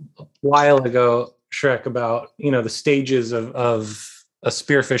a while ago, Shrek, about the stages of a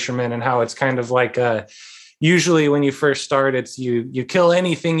spear fisherman and how it's kind of like usually when you first start, it's you kill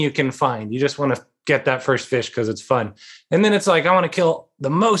anything you can find. You just want to get that first fish because it's fun. And then it's like, I want to kill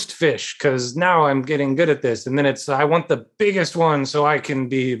the most fish because now I'm getting good at this. And then it's, I want the biggest one so I can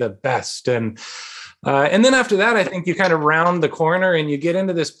be the best. And then after that, I think you kind of round the corner and you get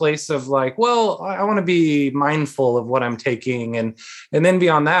into this place of like, well, I want to be mindful of what I'm taking. And then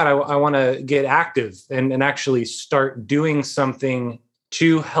beyond that, I want to get active and actually start doing something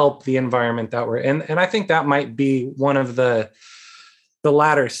to help the environment that we're in. And I think that might be one of the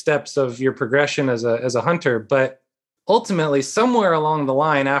latter steps of your progression as a hunter. But ultimately, somewhere along the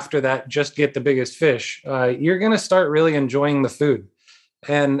line after that, just get the biggest fish, you're going to start really enjoying the food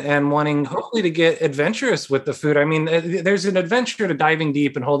and wanting hopefully to get adventurous with the food. I mean, there's an adventure to diving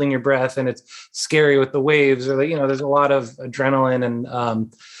deep and holding your breath, and it's scary with the waves, or there's a lot of adrenaline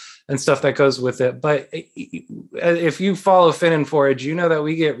and stuff that goes with it. But if you follow Fin and Forage, you know that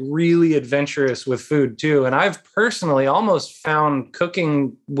we get really adventurous with food too. And I've personally almost found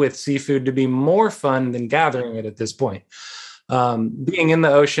cooking with seafood to be more fun than gathering it at this point. Being in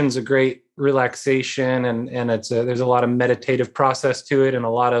the ocean's a great relaxation, and there's a lot of meditative process to it, and a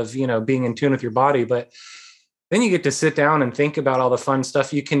lot of being in tune with your body. But then you get to sit down and think about all the fun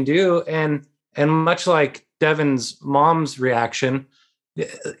stuff you can do. And much like Devin's mom's reaction,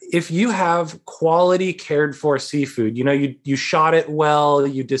 if you have quality cared for seafood, you shot it well,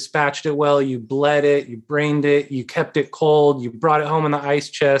 you dispatched it well, you bled it, you brained it, you kept it cold, you brought it home in the ice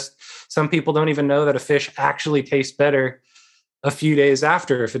chest. Some people don't even know that a fish actually tastes better a few days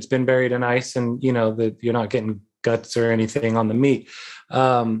after if it's been buried in ice, and that you're not getting guts or anything on the meat.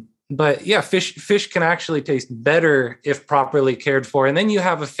 But yeah, fish can actually taste better if properly cared for. And then you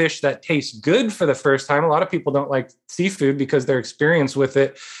have a fish that tastes good for the first time. A lot of people don't like seafood because their experience with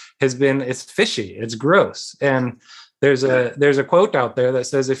it has been, it's fishy, it's gross. And there's a quote out there that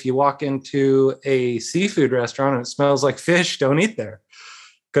says, if you walk into a seafood restaurant and it smells like fish, don't eat there.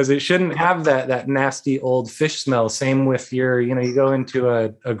 Because it shouldn't have that nasty old fish smell. Same with you go into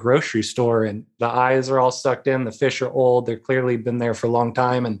a grocery store and the eyes are all sucked in. The fish are old. They're clearly been there for a long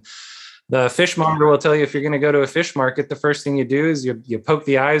time. And the fishmonger will tell you, if you're going to go to a fish market, the first thing you do is you poke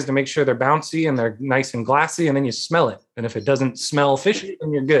the eyes to make sure they're bouncy and they're nice and glassy, and then you smell it. And if it doesn't smell fishy,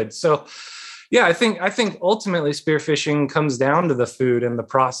 then you're good. So yeah, I think ultimately spearfishing comes down to the food and the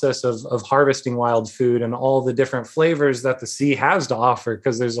process of harvesting wild food and all the different flavors that the sea has to offer,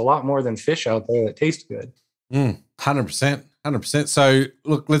 because there's a lot more than fish out there that taste good. 100%. So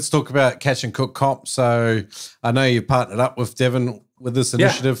look, let's talk about Catch and Cook Comp. So I know you partnered up with Devin with this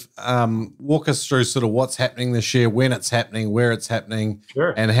initiative. Walk us through sort of what's happening this year, when it's happening, where it's happening,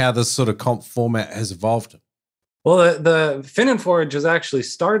 and how this sort of comp format has evolved. Well, the Fin and Forage was actually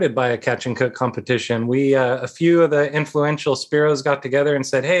started by a catch and cook competition. We, a few of the influential Spearos got together and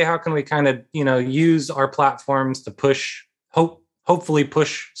said, hey, how can we kind of, use our platforms to push, hopefully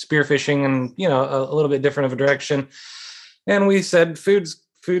push spearfishing in, a little bit different of a direction. And we said,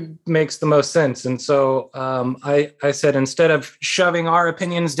 food makes the most sense. And so I said, instead of shoving our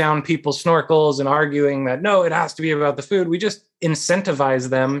opinions down people's snorkels and arguing that, no, it has to be about the food, we just incentivize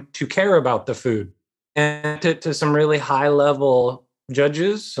them to care about the food. And to some really high level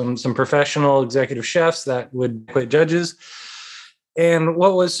judges, some professional executive chefs that would quit judges. And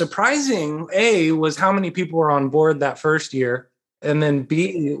what was surprising, A, was how many people were on board that first year. And then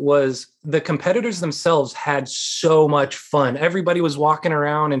B, was the competitors themselves had so much fun. Everybody was walking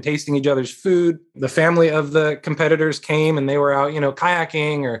around and tasting each other's food. The family of the competitors came and they were out,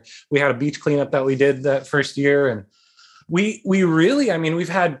 kayaking, or we had a beach cleanup that we did that first year. And we really, we've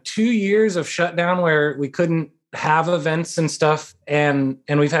had 2 years of shutdown where we couldn't have events and stuff. And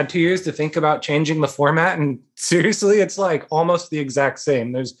we've had 2 years to think about changing the format. And seriously, it's like almost the exact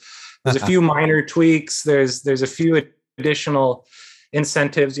same. There's a few minor tweaks. There's a few additional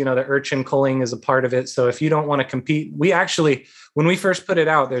incentives. The urchin culling is a part of it. So if you don't want to compete, we actually, when we first put it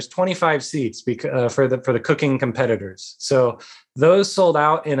out, there's 25 seats for the cooking competitors. So those sold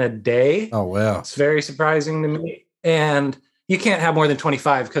out in a day. Oh, wow. It's very surprising to me. And you can't have more than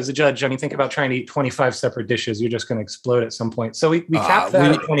 25 because the judge, think about trying to eat 25 separate dishes. You're just going to explode at some point. So we capped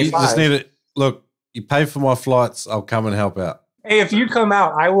that at 25. You just need it. Look, you pay for my flights. I'll come and help out. Hey, if you come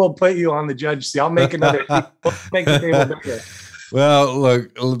out, I will put you on the judge seat. I'll make another make the table bigger. Well,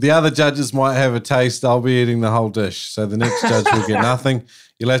 look, the other judges might have a taste. I'll be eating the whole dish. So the next judge will get nothing.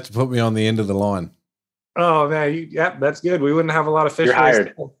 You'll have to put me on the end of the line. Oh, man. That's good. We wouldn't have a lot of fish. You're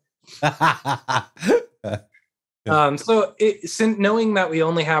hired. Since knowing that we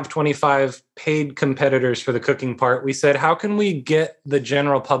only have 25 paid competitors for the cooking part, we said, how can we get the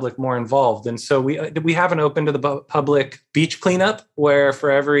general public more involved? And so we have an open to the public beach cleanup where for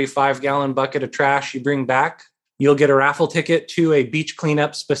every 5-gallon bucket of trash you bring back, you'll get a raffle ticket to a beach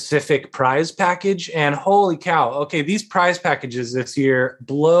cleanup specific prize package. And holy cow, okay, these prize packages this year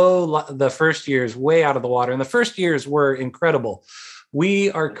blow the first years way out of the water. And the first years were incredible.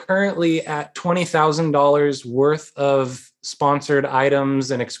 We are currently at $20,000 worth of sponsored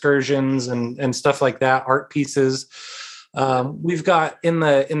items and excursions and stuff like that, art pieces. We've got in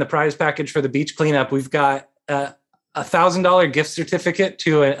the prize package for the beach cleanup, we've got a $1,000 gift certificate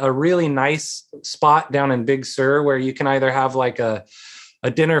to a really nice spot down in Big Sur where you can either have like a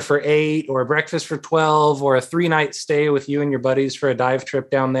dinner for 8 or a breakfast for 12 or a 3-night stay with you and your buddies for a dive trip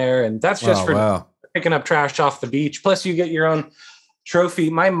down there. And that's just picking up trash off the beach. Plus you get your own trophy.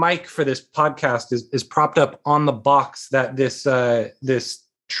 My mic for this podcast is propped up on the box that this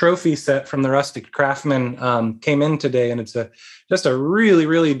trophy set from the Rustic Craftsman came in today, and it's just a really,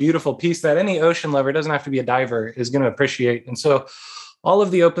 really beautiful piece that any ocean lover, doesn't have to be a diver, is going to appreciate. And so all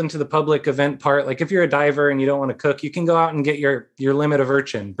of the open to the public event part, like if you're a diver and you don't want to cook, you can go out and get your limit of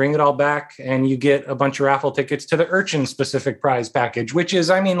urchin, bring it all back, and you get a bunch of raffle tickets to the urchin specific prize package, which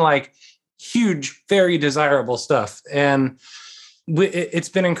is, huge, very desirable stuff. And it's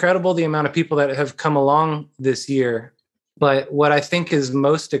been incredible, the amount of people that have come along this year. But what I think is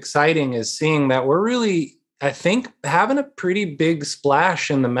most exciting is seeing that we're really, I think, having a pretty big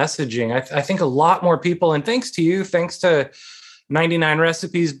splash in the messaging. I think a lot more people, and thanks to you, thanks to 99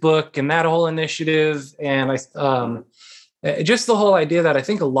 Recipes book and that whole initiative, and just the whole idea that I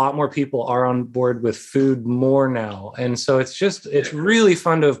think a lot more people are on board with food more now. And so it's really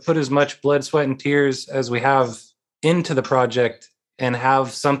fun to have put as much blood, sweat, and tears as we have into the project and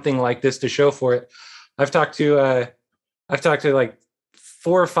have something like this to show for it. I've talked to like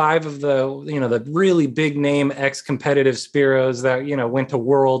 4 or 5 of the really big name ex-competitive Spearos that, went to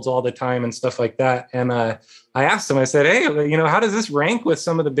Worlds all the time and stuff like that. And I asked them, I said, hey, how does this rank with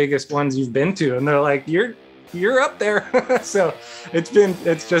some of the biggest ones you've been to? And they're like, you're up there. So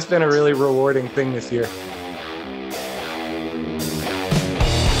it's just been a really rewarding thing this year.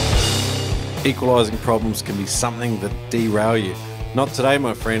 Equalizing problems can be something that derail you. Not today,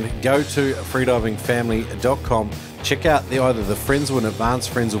 my friend. Go to freedivingfamily.com. Check out either the Frenzel and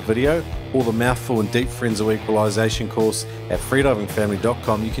Advanced Frenzel video or the Mouthful and Deep Frenzel Equalization course at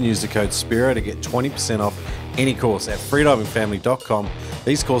freedivingfamily.com. You can use the code SPIRO to get 20% off any course at freedivingfamily.com.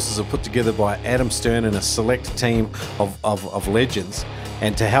 These courses are put together by Adam Stern and a select team of legends,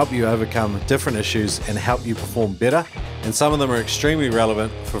 and to help you overcome different issues and help you perform better. And some of them are extremely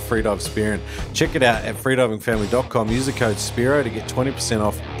relevant for freedive spearing. Check it out at freedivingfamily.com. Use the code SPIRO to get 20%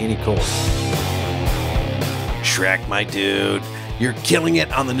 off any course. Shrek, my dude, you're killing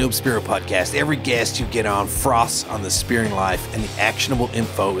it on the Noob Spearo podcast. Every guest you get on froths on the spearing life, and the actionable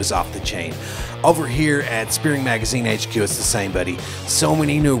info is off the chain. Over here at Spearing Magazine HQ, it's the same, buddy. So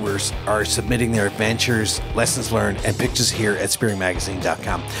many noobers are submitting their adventures, lessons learned, and pictures here at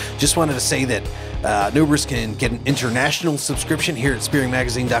spearingmagazine.com. Just wanted to say that noobers can get an international subscription here at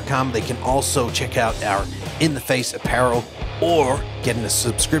spearingmagazine.com. They can also check out our In the Face apparel or getting a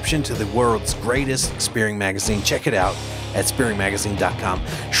subscription to the world's greatest spearing magazine. Check it out at spearingmagazine.com.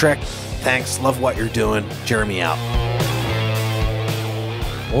 Shrek, thanks. Love what you're doing. Jeremy out.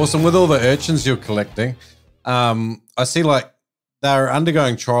 Awesome. With all the urchins you're collecting, I see like they're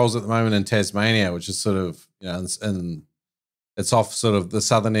undergoing trials at the moment in Tasmania, which is sort of, and it's off sort of the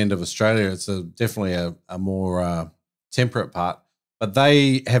southern end of Australia. It's definitely a more temperate part, but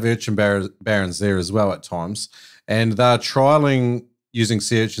they have urchin barons there as well at times. And they're trialing using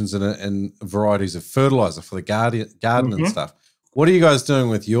sea urchins in varieties of fertilizer for the garden and stuff. What are you guys doing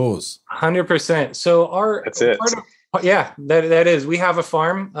with yours? 100%. So that's it. Yeah, that is. We have a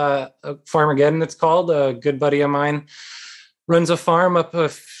farm, Farmageddon it's called. A good buddy of mine runs a farm up,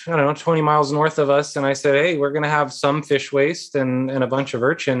 20 miles north of us. And I said, hey, we're going to have some fish waste and a bunch of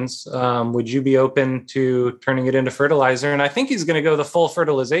urchins. Would you be open to turning it into fertilizer? And I think he's going to go the full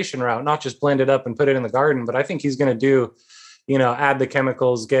fertilization route, not just blend it up and put it in the garden, but I think he's going to do, add the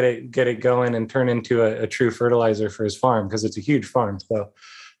chemicals, get it going and turn into a true fertilizer for his farm, because it's a huge farm. So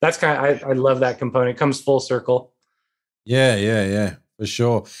that's I love that component. It comes full circle. Yeah, for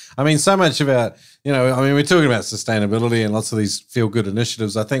sure. I mean, so much about, we're talking about sustainability and lots of these feel-good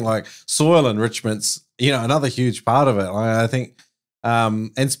initiatives. I think like soil enrichment's, another huge part of it. I think,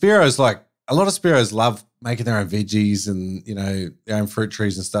 and Spearos, like a lot of Spearos love making their own veggies and, their own fruit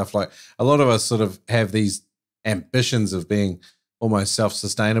trees and stuff. Like a lot of us sort of have these ambitions of being almost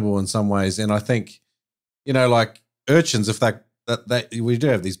self-sustainable in some ways. And I think, like urchins, if we do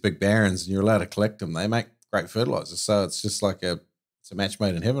have these big barons and you're allowed to collect them, they make great fertilizer. So it's just like it's a match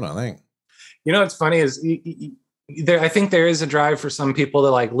made in heaven, I think. What's funny is I think there is a drive for some people to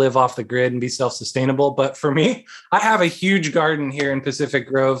like live off the grid and be self-sustainable. But for me, I have a huge garden here in Pacific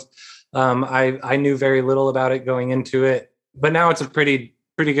Grove. I knew very little about it going into it, but now it's a pretty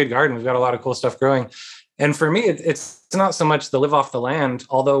good garden. We've got a lot of cool stuff growing. And for me, it's not so much the live off the land,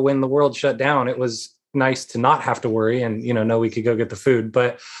 although when the world shut down, it was nice to not have to worry and, know we could go get the food.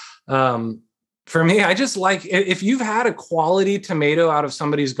 But for me, I just like, if you've had a quality tomato out of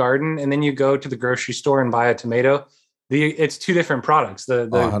somebody's garden and then you go to the grocery store and buy a tomato, it's two different products. The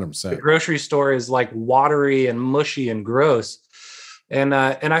 100%. The grocery store is like watery and mushy and gross. And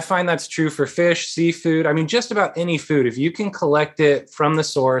I find that's true for fish, seafood. I mean, just about any food. If you can collect it from the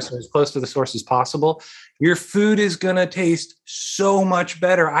source or as close to the source as possible, your food is going to taste so much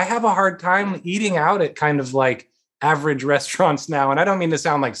better. I have a hard time eating out at kind of like average restaurants now. And I don't mean to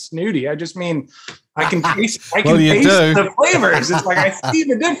sound like snooty. I just mean I can taste the flavors. It's like I see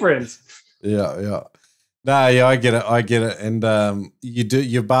the difference. Yeah. No, yeah, I get it. And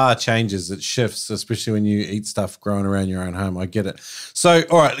your bar changes, it shifts, especially when you eat stuff growing around your own home. I get it. So,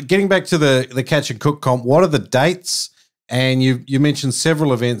 all right, getting back to the Catch and Cook comp, what are the dates? And you mentioned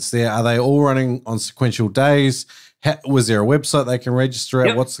several events there. Are they all running on sequential days? Was there a website they can register at?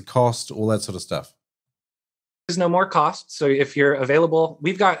 Yep. What's the cost? All that sort of stuff. There's no more cost. So if you're available,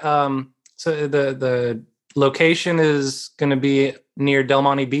 we've got so the location is going to be near Del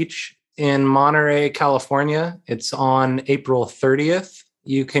Monte Beach in Monterey, California. It's on April 30th.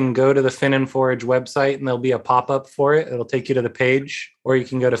 You can go to the Fin and Forage website and there'll be a pop-up for it. It'll take you to the page, or you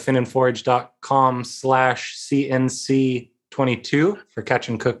can go to finandforage.com/CNC22 for Catch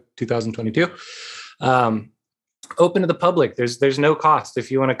and Cook 2022. Open to the public. There's no cost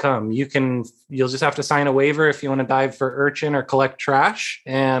if you want to come. You'll just have to sign a waiver if you want to dive for urchin or collect trash.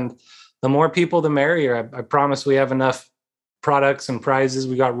 And the more people, the merrier. I promise we have enough products and prizes.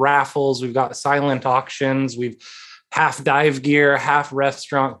 We've got raffles. We've got silent auctions. We've half dive gear, half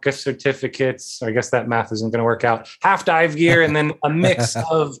restaurant gift certificates. I guess that math isn't going to work out. Half dive gear and then a mix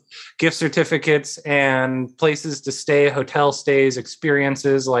of gift certificates and places to stay, hotel stays,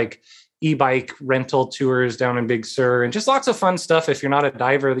 experiences like e-bike rental tours down in Big Sur, and just lots of fun stuff. If you're not a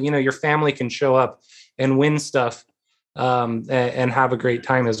diver, your family can show up and win stuff and have a great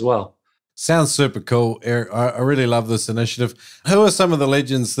time as well. Sounds super cool, Eric. I really love this initiative. Who are some of the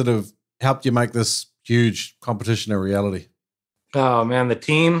legends that have helped you make this huge competition a reality? Oh man, the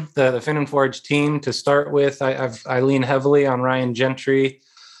team, the Fin and Forage team to start with. I lean heavily on Ryan Gentry.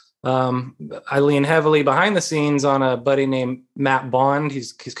 I lean heavily behind the scenes on a buddy named Matt Bond.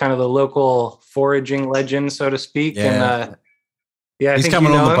 He's kind of the local foraging legend, so to speak. Yeah. And I he's think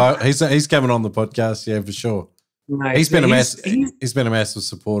coming on the him. he's coming on the podcast. Yeah, for sure. Nice. He's been a massive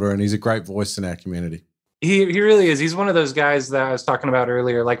supporter, and he's a great voice in our community. He really is. He's one of those guys that I was talking about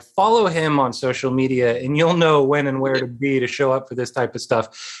earlier. Like, follow him on social media and you'll know when and where to be to show up for this type of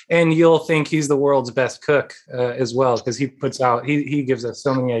stuff. And you'll think he's the world's best cook as well, because he gives us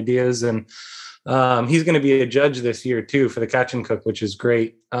so many ideas. And he's going to be a judge this year too for the Catch and Cook, which is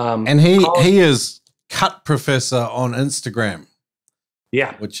great. And he is Cut Professor on Instagram.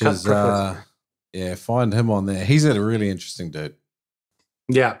 Yeah. Which is, find him on there. He's a really interesting dude.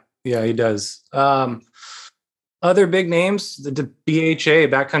 Yeah. Yeah, he does. Other big names, the BHA,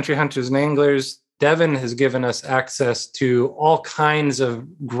 Backcountry Hunters and Anglers. Devin has given us access to all kinds of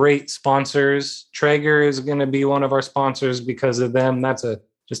great sponsors. Traeger is going to be one of our sponsors because of them. That's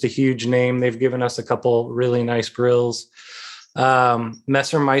just a huge name. They've given us a couple really nice grills.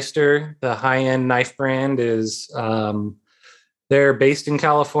 Messermeister, the high-end knife brand, is they're based in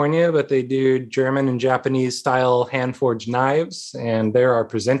California, but they do German and Japanese style hand-forged knives, and they're our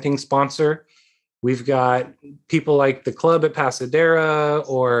presenting sponsor. We've got people like the club at Pasadena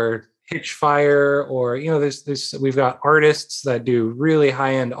or Hitchfire, or we've got artists that do really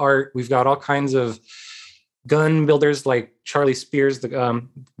high-end art. We've got all kinds of gun builders like Charlie Spears,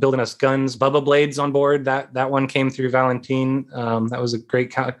 building us guns. Bubba Blades on board. That one came through Valentine. That was a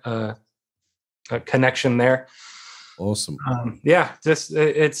great connection there. Awesome.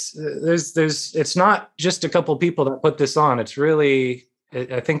 It's not just a couple people that put this on. I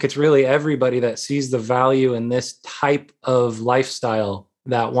think it's really everybody that sees the value in this type of lifestyle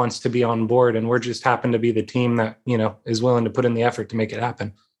that wants to be on board. And we're just happen to be the team that, is willing to put in the effort to make it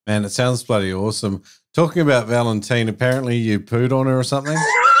happen. Man, it sounds bloody awesome. Talking about Valentine, apparently you pooed on her or something.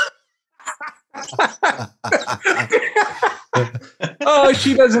 Oh,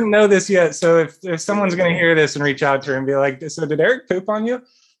 she doesn't know this yet. So if someone's going to hear this and reach out to her and be like, so did Eric poop on you?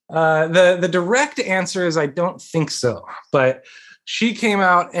 The direct answer is I don't think so. But she came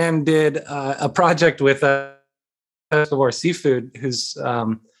out and did a project with Festival Seafood, who's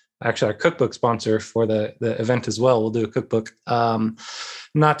actually our cookbook sponsor for the event as well. We'll do a cookbook,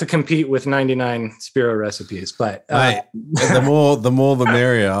 not to compete with 99 Spiro recipes, but the more the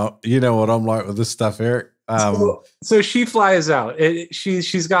merrier. You know what I'm like with this stuff, Eric. So she flies out.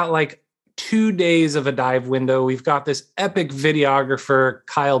 She's got like 2 days of a dive window. We've got this epic videographer,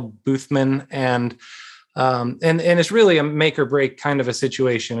 Kyle Boothman, and it's really a make or break kind of a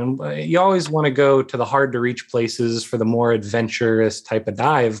situation. And you always want to go to the hard to reach places for the more adventurous type of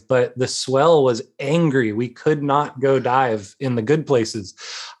dive, but the swell was angry. We could not go dive in the good places.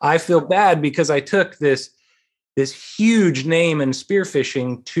 I feel bad because I took this huge name in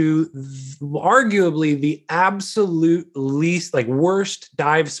spearfishing to arguably the absolute least, worst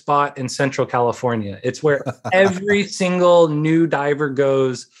dive spot in Central California. It's where every single new diver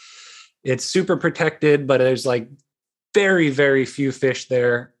goes. It's super protected, but there's very, very few fish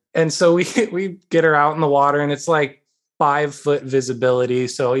there. And so we get her out in the water, and it's 5 foot visibility.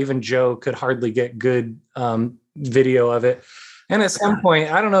 So even Joe could hardly get good video of it. And at some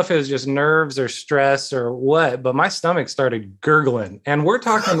point, I don't know if it was just nerves or stress or what, but my stomach started gurgling. And we're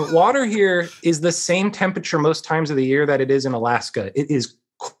talking water here is the same temperature most times of the year that it is in Alaska. It is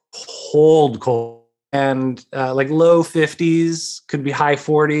cold. and like low 50s, could be high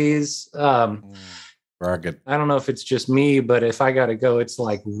 40s. Rugged. I don't know if it's just me, but if I got to go, it's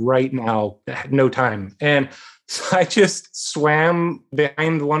like right now, no time. And so I just swam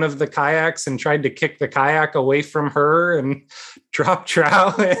behind one of the kayaks and tried to kick the kayak away from her and drop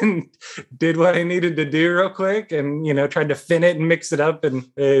trout and did what I needed to do real quick. And, tried to fin it and mix it up and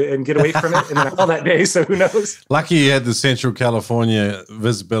get away from it. And then all that day, so who knows? Lucky you had the Central California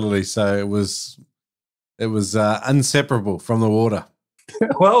visibility. So it was inseparable from the water.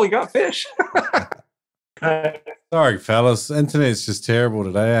 Well, we got fish. Sorry, fellas. Internet's just terrible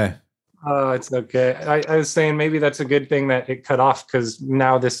today, eh? Oh, it's okay. I was saying maybe that's a good thing that it cut off, because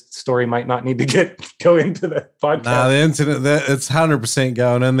now this story might not need to go into the podcast. Nah, the internet, it's 100%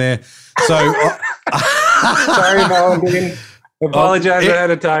 going in there. So, sorry, Valentine. Apologize ahead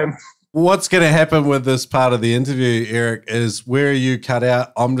of time. What's going to happen with this part of the interview, Eric, is where you cut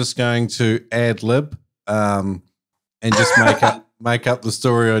out, I'm just going to ad lib and just make up the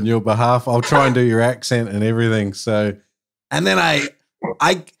story on your behalf. I'll try and do your accent and everything. So, and then I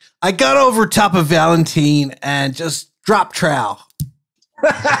got over top of Valentine and just dropped trowel.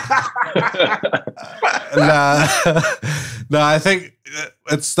 No, I think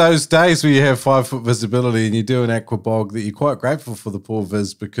it's those days where you have 5-foot visibility and you do an aqua bog that you're quite grateful for the poor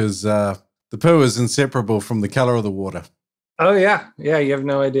viz, because the poo is inseparable from the color of the water. Oh yeah. Yeah. You have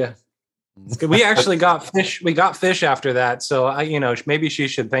no idea. We actually got fish. We got fish after that. So maybe she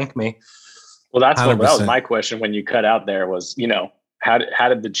should thank me. Well, that was my question when you cut out there was, how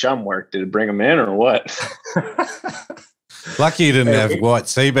did the chum work? Did it bring them in or what? Lucky you didn't have white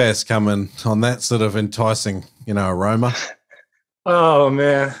sea bass coming on that sort of enticing, aroma. Oh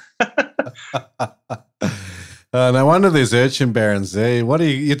man. No wonder there's urchin barons there. What are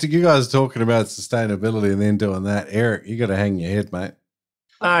you guys talking about sustainability and then doing that? Eric, you got to hang your head, mate.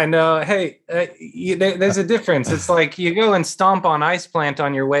 I know. Hey, there's a difference. It's like you go and stomp on ice plant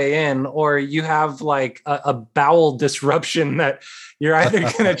on your way in, or you have like a bowel disruption that you're either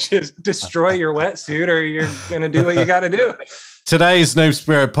going to just destroy your wetsuit or you're going to do what you got to do. Today's Noob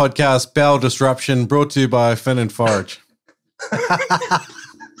Spirit podcast, bowel disruption, brought to you by Fin and Forage.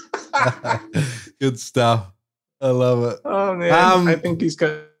 Good stuff. I love it. Oh, man. I think he's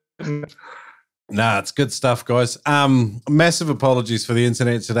got... Nah, it's good stuff, guys. Massive apologies for the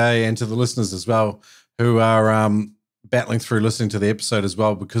internet today and to the listeners as well who are battling through listening to the episode as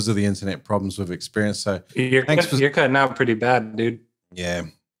well because of the internet problems we've experienced. So you're cutting out pretty bad, dude. Yeah.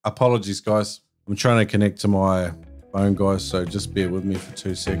 Apologies, guys. I'm trying to connect to my phone, guys, so just bear with me for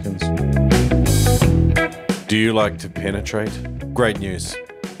 2 seconds. Do you like to penetrate? Great news.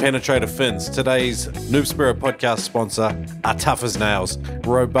 Penetrator Fins, today's Noob Spirit podcast sponsor, are tough as nails.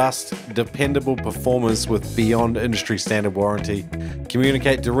 Robust, dependable performers with beyond industry standard warranty.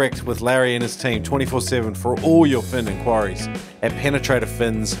 Communicate direct with Larry and his team 24/7 for all your fin inquiries at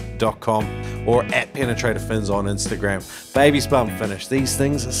penetratorfins.com or at penetratorfins on Instagram. Baby spum finish. These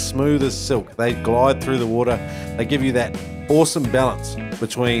things are smooth as silk. They glide through the water. They give you that awesome balance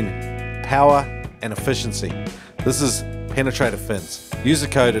between power and efficiency. This is Penetrator Fins. Use the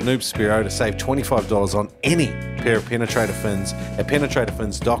code at NoobSpiro to save $25 on any pair of Penetrator Fins at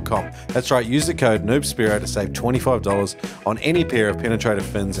penetratorfins.com. That's right, use the code NoobSpiro to save $25 on any pair of Penetrator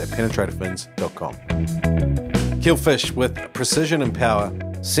Fins at penetratorfins.com. Kill fish with precision and power,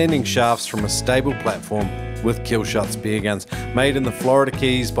 sending shafts from a stable platform with Kill Shot spear guns. Made in the Florida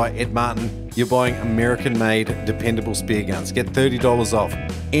Keys by Ed Martin, you're buying American-made, dependable spear guns. Get $30 off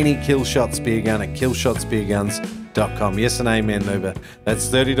any Kill Shot spear gun at killshotspearguns.com. Yes and amen, Noober. That's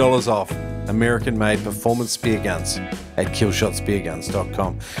 $30 off American-made performance spear guns at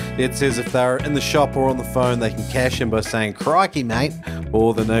killshotspearguns.com. It says if they're in the shop or on the phone, they can cash in by saying, "Crikey, mate,"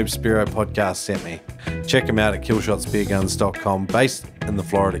 or the Noob Spiro podcast sent me. Check them out at killshotspearguns.com, based in the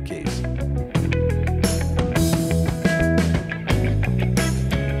Florida Keys.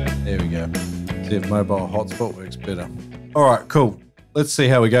 There we go. See if mobile hotspot works better. All right, cool. Let's see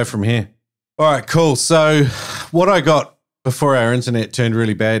how we go from here. All right, cool. So what I got before our internet turned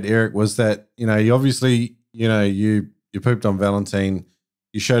really bad, Eric, was that, you obviously, you pooped on Valentine.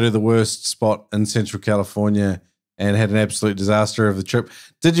 You showed her the worst spot in Central California and had an absolute disaster of the trip.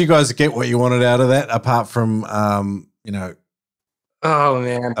 Did you guys get what you wanted out of that apart from, oh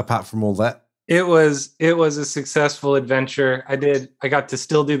man, apart from all that? It was a successful adventure. I got to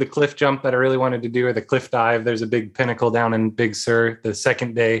still do the cliff jump that I really wanted to do, or the cliff dive. There's a big pinnacle down in Big Sur. The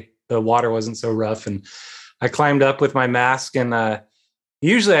second day, the water wasn't so rough, and I climbed up with my mask. And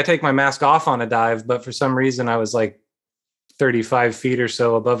usually I take my mask off on a dive, but for some reason I was like 35 feet or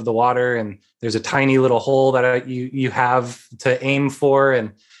so above the water, and there's a tiny little hole that you have to aim for,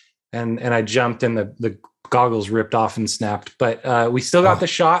 and and I jumped and the goggles ripped off and snapped. But we still got the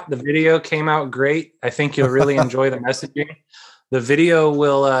shot. The video came out great. I think you'll really enjoy the messaging. The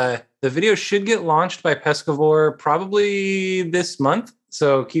video should get launched by Pescavore probably this month.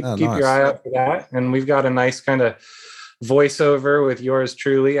 So keep your eye out for that. And we've got a nice kind of voiceover with yours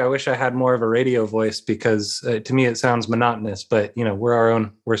truly. I wish I had more of a radio voice because to me it sounds monotonous, but we're our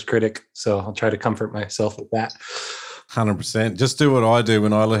own worst critic. So I'll try to comfort myself with that. 100%. Just do what I do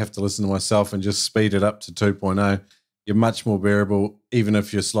when I have to listen to myself and just speed it up to 2.0. You're much more bearable, even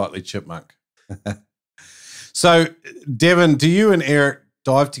if you're slightly chipmunk. So, Devin, do you and Eric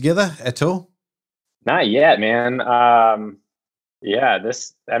dive together at all? Not yet, man.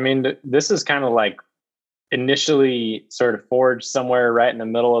 This is kind of like initially sort of forged somewhere right in the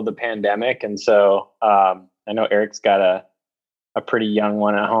middle of the pandemic. And so I know Eric's got a pretty young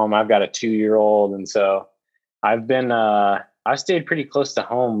one at home. I've got a 2-year-old. And so I've stayed pretty close to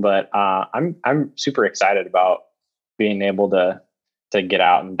home, but I'm super excited about being able to get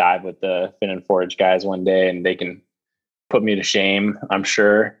out and dive with the Fin and Forage guys one day, and they can put me to shame, I'm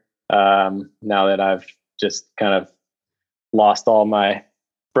sure. Now that I've just kind of lost all my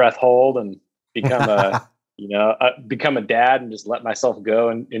breath hold and become become a dad and just let myself go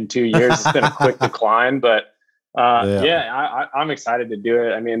in 2 years. It's been a quick decline, but I'm excited to do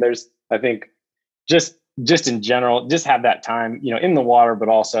it. I mean, I think just in general, just have that time, in the water, but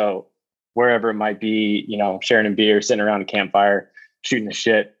also wherever it might be, sharing a beer, sitting around a campfire, shooting the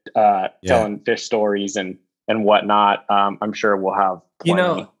shit, telling fish stories and whatnot. I'm sure we'll have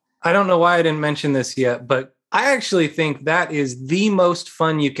plenty. I don't know why I didn't mention this yet, but I actually think that is the most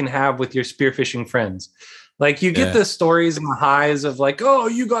fun you can have with your spearfishing friends. Like you get the stories and the highs of like, oh,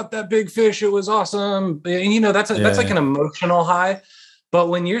 you got that big fish. It was awesome. And that's like an emotional high. But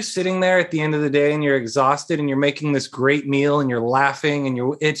when you're sitting there at the end of the day and you're exhausted and you're making this great meal and you're laughing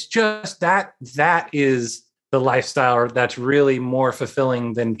and it's just that is the lifestyle that's really more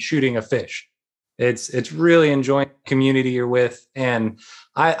fulfilling than shooting a fish. It's really enjoying the community you're with. And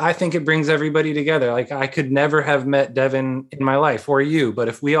I think it brings everybody together. Like I could never have met Devin in my life or you, but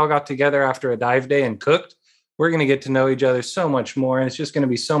if we all got together after a dive day and cooked, we're going to get to know each other so much more. And it's just going to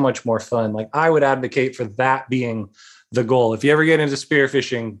be so much more fun. Like I would advocate for that being the goal. If you ever get into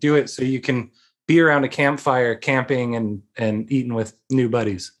spearfishing, do it so you can be around a campfire, camping and eating with new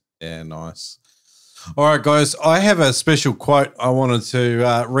buddies. Yeah, nice. All right, guys, I have a special quote I wanted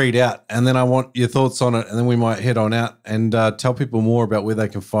to read out, and then I want your thoughts on it, and then we might head on out and tell people more about where they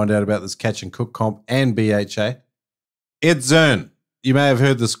can find out about this Catch and Cook comp and BHA. Ed Zern, you may have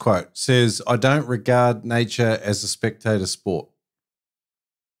heard this quote, says, "I don't regard nature as a spectator sport."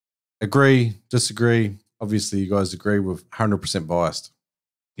 Agree, disagree? Obviously, you guys agree with 100% biased.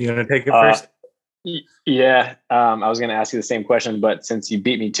 You going to take it first? Yeah, I was going to ask you the same question, but since you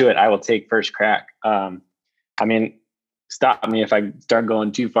beat me to it, I will take first crack. I mean, stop me if I start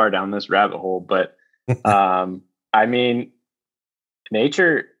going too far down this rabbit hole, but I mean,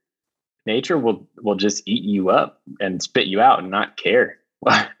 nature will just eat you up and spit you out and not care.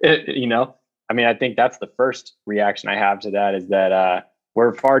 I mean, I think that's the first reaction I have to that is that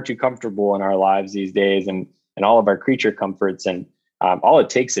we're far too comfortable in our lives these days and all of our creature comforts. And all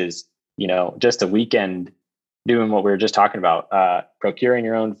it takes is, just a weekend doing what we were just talking about, procuring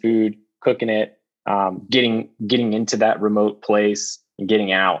your own food, cooking it, getting into that remote place and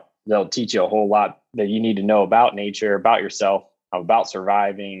getting out. They'll teach you a whole lot that you need to know about nature, about yourself, about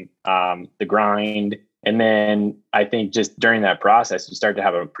surviving, the grind. And then I think just during that process, you start to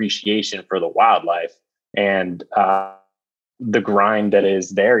have an appreciation for the wildlife and the grind that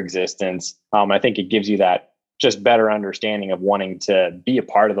is their existence. I think it gives you that just better understanding of wanting to be a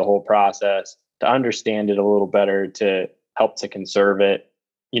part of the whole process, to understand it a little better, to help to conserve it,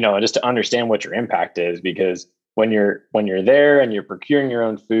 just to understand what your impact is. Because when you're there and you're procuring your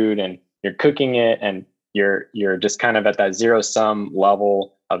own food and you're cooking it and you're just kind of at that zero sum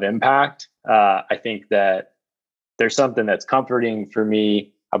level of impact, I think that there's something that's comforting for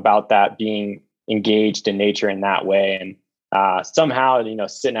me about that, being engaged in nature in that way. And somehow,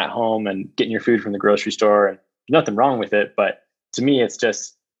 sitting at home and getting your food from the grocery store, and nothing wrong with it. But to me, it's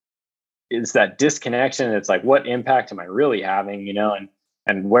that disconnection. It's like, what impact am I really having,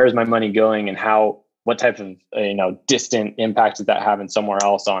 and where's my money going, and what type of, distant impact is that having somewhere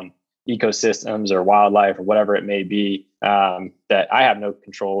else on ecosystems or wildlife or whatever it may be, that I have no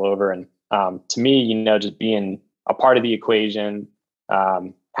control over. And to me, just being a part of the equation,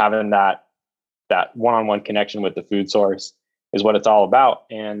 having that one-on-one connection with the food source is what it's all about.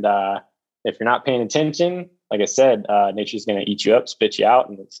 And if you're not paying attention, like I said, nature's going to eat you up, spit you out,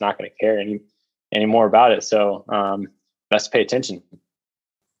 and it's not going to care any more about it. So best to pay attention.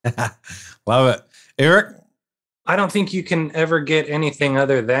 Love it. Eric? I don't think you can ever get anything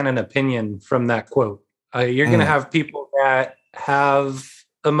other than an opinion from that quote. You're going to have people that have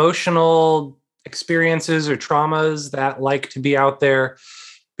emotional experiences or traumas that like to be out there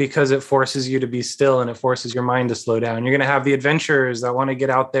because it forces you to be still and it forces your mind to slow down. You're going to have the adventurers that want to get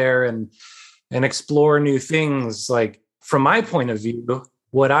out there and explore new things. Like, from my point of view,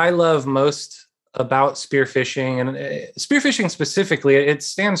 what I love most about spearfishing, and spearfishing specifically, it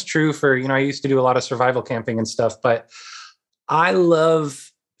stands true for, I used to do a lot of survival camping and stuff, but I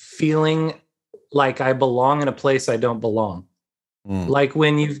love feeling like I belong in a place I don't belong. Like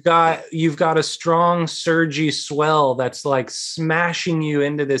when you've got a strong surgy swell that's like smashing you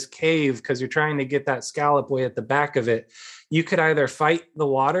into this cave because you're trying to get that scallop way at the back of it. You could either fight the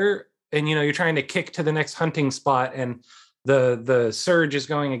water and you're trying to kick to the next hunting spot and the surge is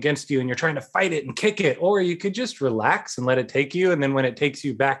going against you and you're trying to fight it and kick it, or you could just relax and let it take you, and then when it takes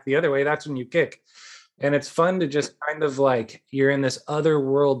you back the other way, that's when you kick. And it's fun to just kind of like, you're in this other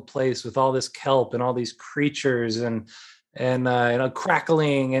world place with all this kelp and all these creatures and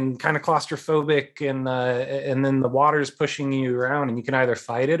crackling and kind of claustrophobic, and then the water's pushing you around, and you can either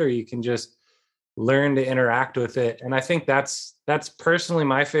fight it or you can just learn to interact with it. And I think that's personally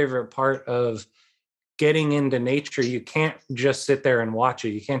my favorite part of getting into nature. You can't just sit there and watch it.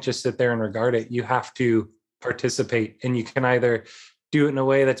 You can't just sit there and regard it. You have to participate, and you can either do it in a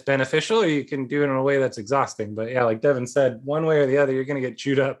way that's beneficial or you can do it in a way that's exhausting. But yeah, like Devin said, one way or the other, you're going to get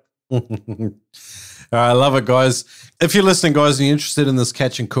chewed up. I love it, guys. If you're listening, guys, and you're interested in this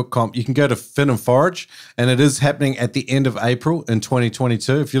catch and cook comp, you can go to Fin and Forage, and it is happening at the end of April in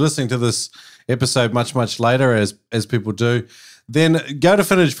 2022. If you're listening to this episode much, much later, as people do, then go to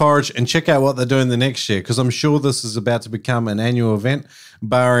Fin and Forage and check out what they're doing the next year, because I'm sure this is about to become an annual event,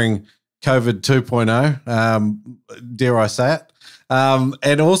 barring COVID 2.0, dare I say it.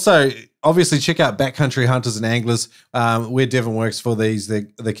 And also, obviously, check out Backcountry Hunters and Anglers, where Devin works for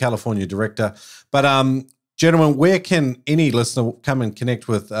the California director. But gentlemen, where can any listener come and connect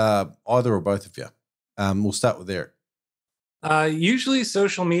with either or both of you? We'll start with Eric. Usually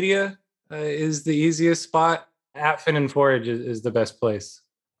social media is the easiest spot. At Fin and Forage is the best place.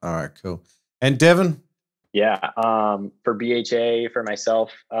 All right, cool. And Devin? Yeah, for BHA, for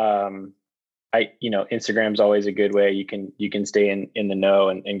myself, Instagram's always a good way. You can stay in the know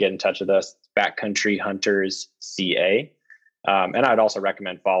and get in touch with us. Backcountry Hunters CA. And I'd also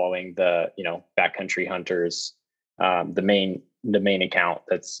recommend following the, Backcountry Hunters, the main account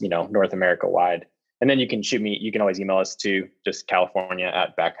that's, North America wide. And then you can always email us to just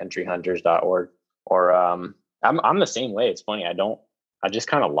california@backcountryhunters.org. Or I'm the same way. It's funny. I just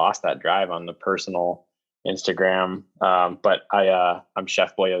kind of lost that drive on the personal Instagram. But I'm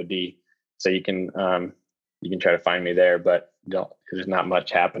Chef Boy OD. So you can try to find me there, but there's not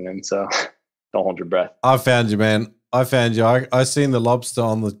much happening. So don't hold your breath. I found you, man. I found you. I seen the lobster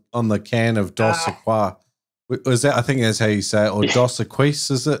on the can of Dos Equis. Was that? I think that's how you say it, or Dos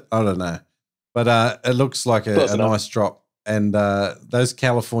Equis, is it? I don't know, but it looks like a nice drop. And those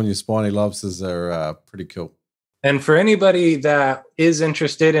California spiny lobsters are pretty cool. And for anybody that is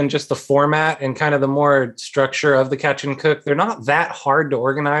interested in just the format and kind of the more structure of the catch and cook, they're not that hard to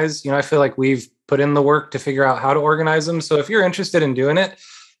organize. I feel like we've put in the work to figure out how to organize them. So if you're interested in doing it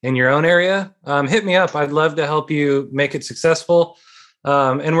in your own area, hit me up. I'd love to help you make it successful.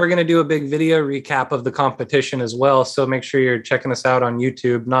 And we're going to do a big video recap of the competition as well. So make sure you're checking us out on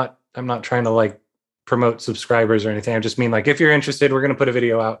YouTube. I'm not trying to promote subscribers or anything. I just mean if you're interested, we're going to put a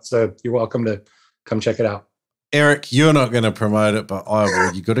video out. So you're welcome to come check it out. Eric, you're not going to promote it, but I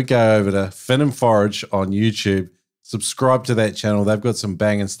will. You got to go over to Fin and Forage on YouTube, subscribe to that channel. They've got some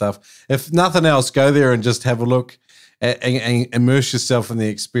banging stuff. If nothing else, go there and just have a look and immerse yourself in the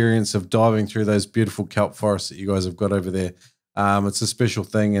experience of diving through those beautiful kelp forests that you guys have got over there. It's a special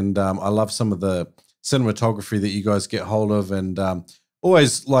thing, and I love some of the cinematography that you guys get hold of, and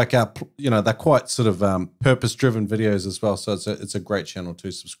always they're quite sort of purpose-driven videos as well. So it's a great channel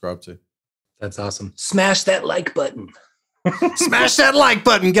to subscribe to. That's awesome. Smash that like button. Smash that like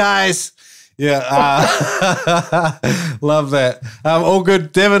button, guys. Yeah. Love that. All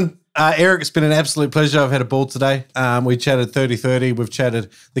good. Devin, Eric, it's been an absolute pleasure. I've had a ball today. We chatted 30-30. We've chatted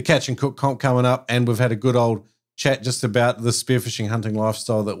the catch and cook comp coming up, and we've had a good old chat just about the spearfishing hunting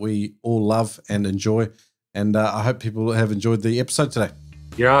lifestyle that we all love and enjoy. And I hope people have enjoyed the episode today.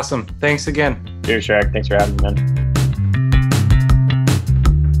 You're awesome. Thanks again. Cheers, Shrek. Thanks for having me, man.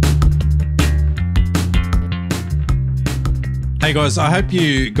 Hey Hey guys, I hope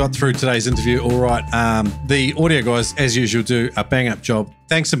you got through today's interview all right. The audio guys, as usual, do a bang-up job.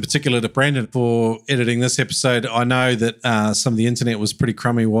 Thanks in particular to Brandon for editing this episode. I know that some of the internet was pretty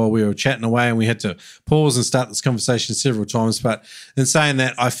crummy while we were chatting away, and we had to pause and start this conversation several times. But in saying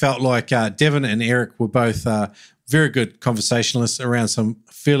that, I felt like Devin and Eric were both very good conversationalists around some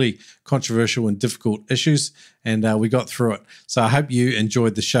fairly controversial and difficult issues, and we got through it. So I hope you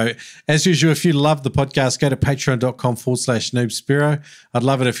enjoyed the show. As usual, if you love the podcast, go to patreon.com/noobspiro. I'd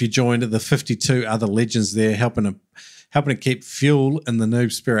love it if you joined the 52 other legends there, helping to keep fuel in the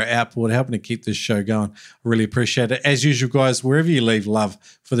Noob Spiro outboard, helping to keep this show going. I really appreciate it. As usual, guys, wherever you leave love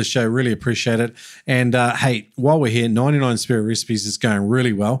for the show, really appreciate it. And hey, while we're here, 99 Spiro Recipes is going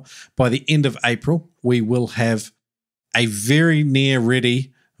really well. By the end of April, we will have a very near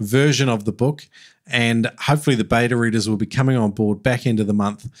ready version of the book, and hopefully the beta readers will be coming on board back end of the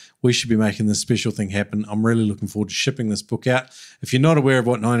month. We should be making this special thing happen. I'm really looking forward to shipping this book out. If you're not aware of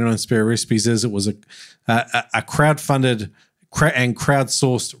what 99 Spiro Recipes is, it was a crowdfunded and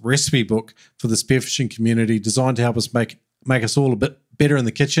crowdsourced recipe book for the spearfishing community, designed to help us make us all a bit better in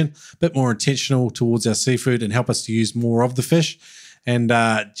the kitchen, a bit more intentional towards our seafood, and help us to use more of the fish. And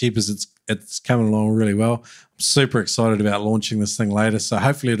jeepers, it's coming along really well. I'm super excited about launching this thing later. So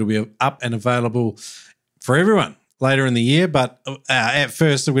hopefully it'll be up and available for everyone later in the year. But at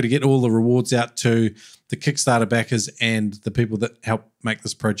first, I'm going to get all the rewards out to the Kickstarter backers and the people that help make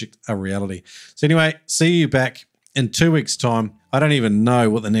this project a reality. So anyway, see you back in 2 weeks' time. I don't even know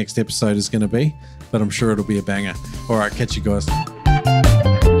what the next episode is going to be, but I'm sure it'll be a banger. All right, catch you guys.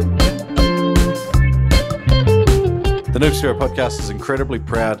 The Noob Spiro podcast is incredibly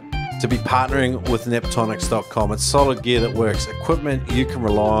proud to be partnering with Neptonics.com. It's solid gear that works, equipment you can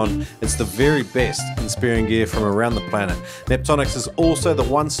rely on. It's the very best in spearing gear from around the planet. Neptonics is also the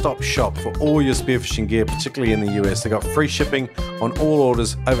one-stop shop for all your spearfishing gear, particularly in the US. They got free shipping on all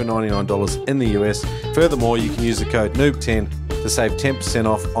orders over $99 in the US. Furthermore, you can use the code NOOB10 to save 10%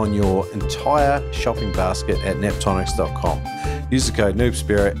 off on your entire shopping basket at Neptonics.com. Use the code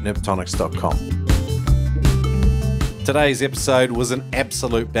NOOBSPIRO at Neptonics.com. Today's episode was an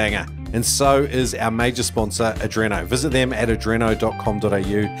absolute banger, and so is our major sponsor, Adreno. Visit them at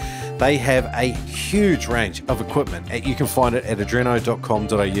adreno.com.au. They have a huge range of equipment. You can find it at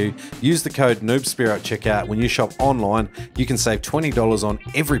adreno.com.au. Use the code NOOBSPIRO at checkout. When you shop online, you can save $20 on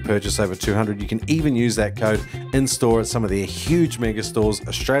every purchase over $200. You can even use that code in-store at some of their huge mega stores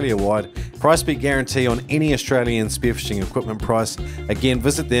Australia-wide. Price beat guarantee on any Australian spearfishing equipment price. Again,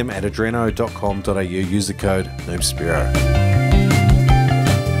 visit them at adreno.com.au. Use the code NOOBSPIRO.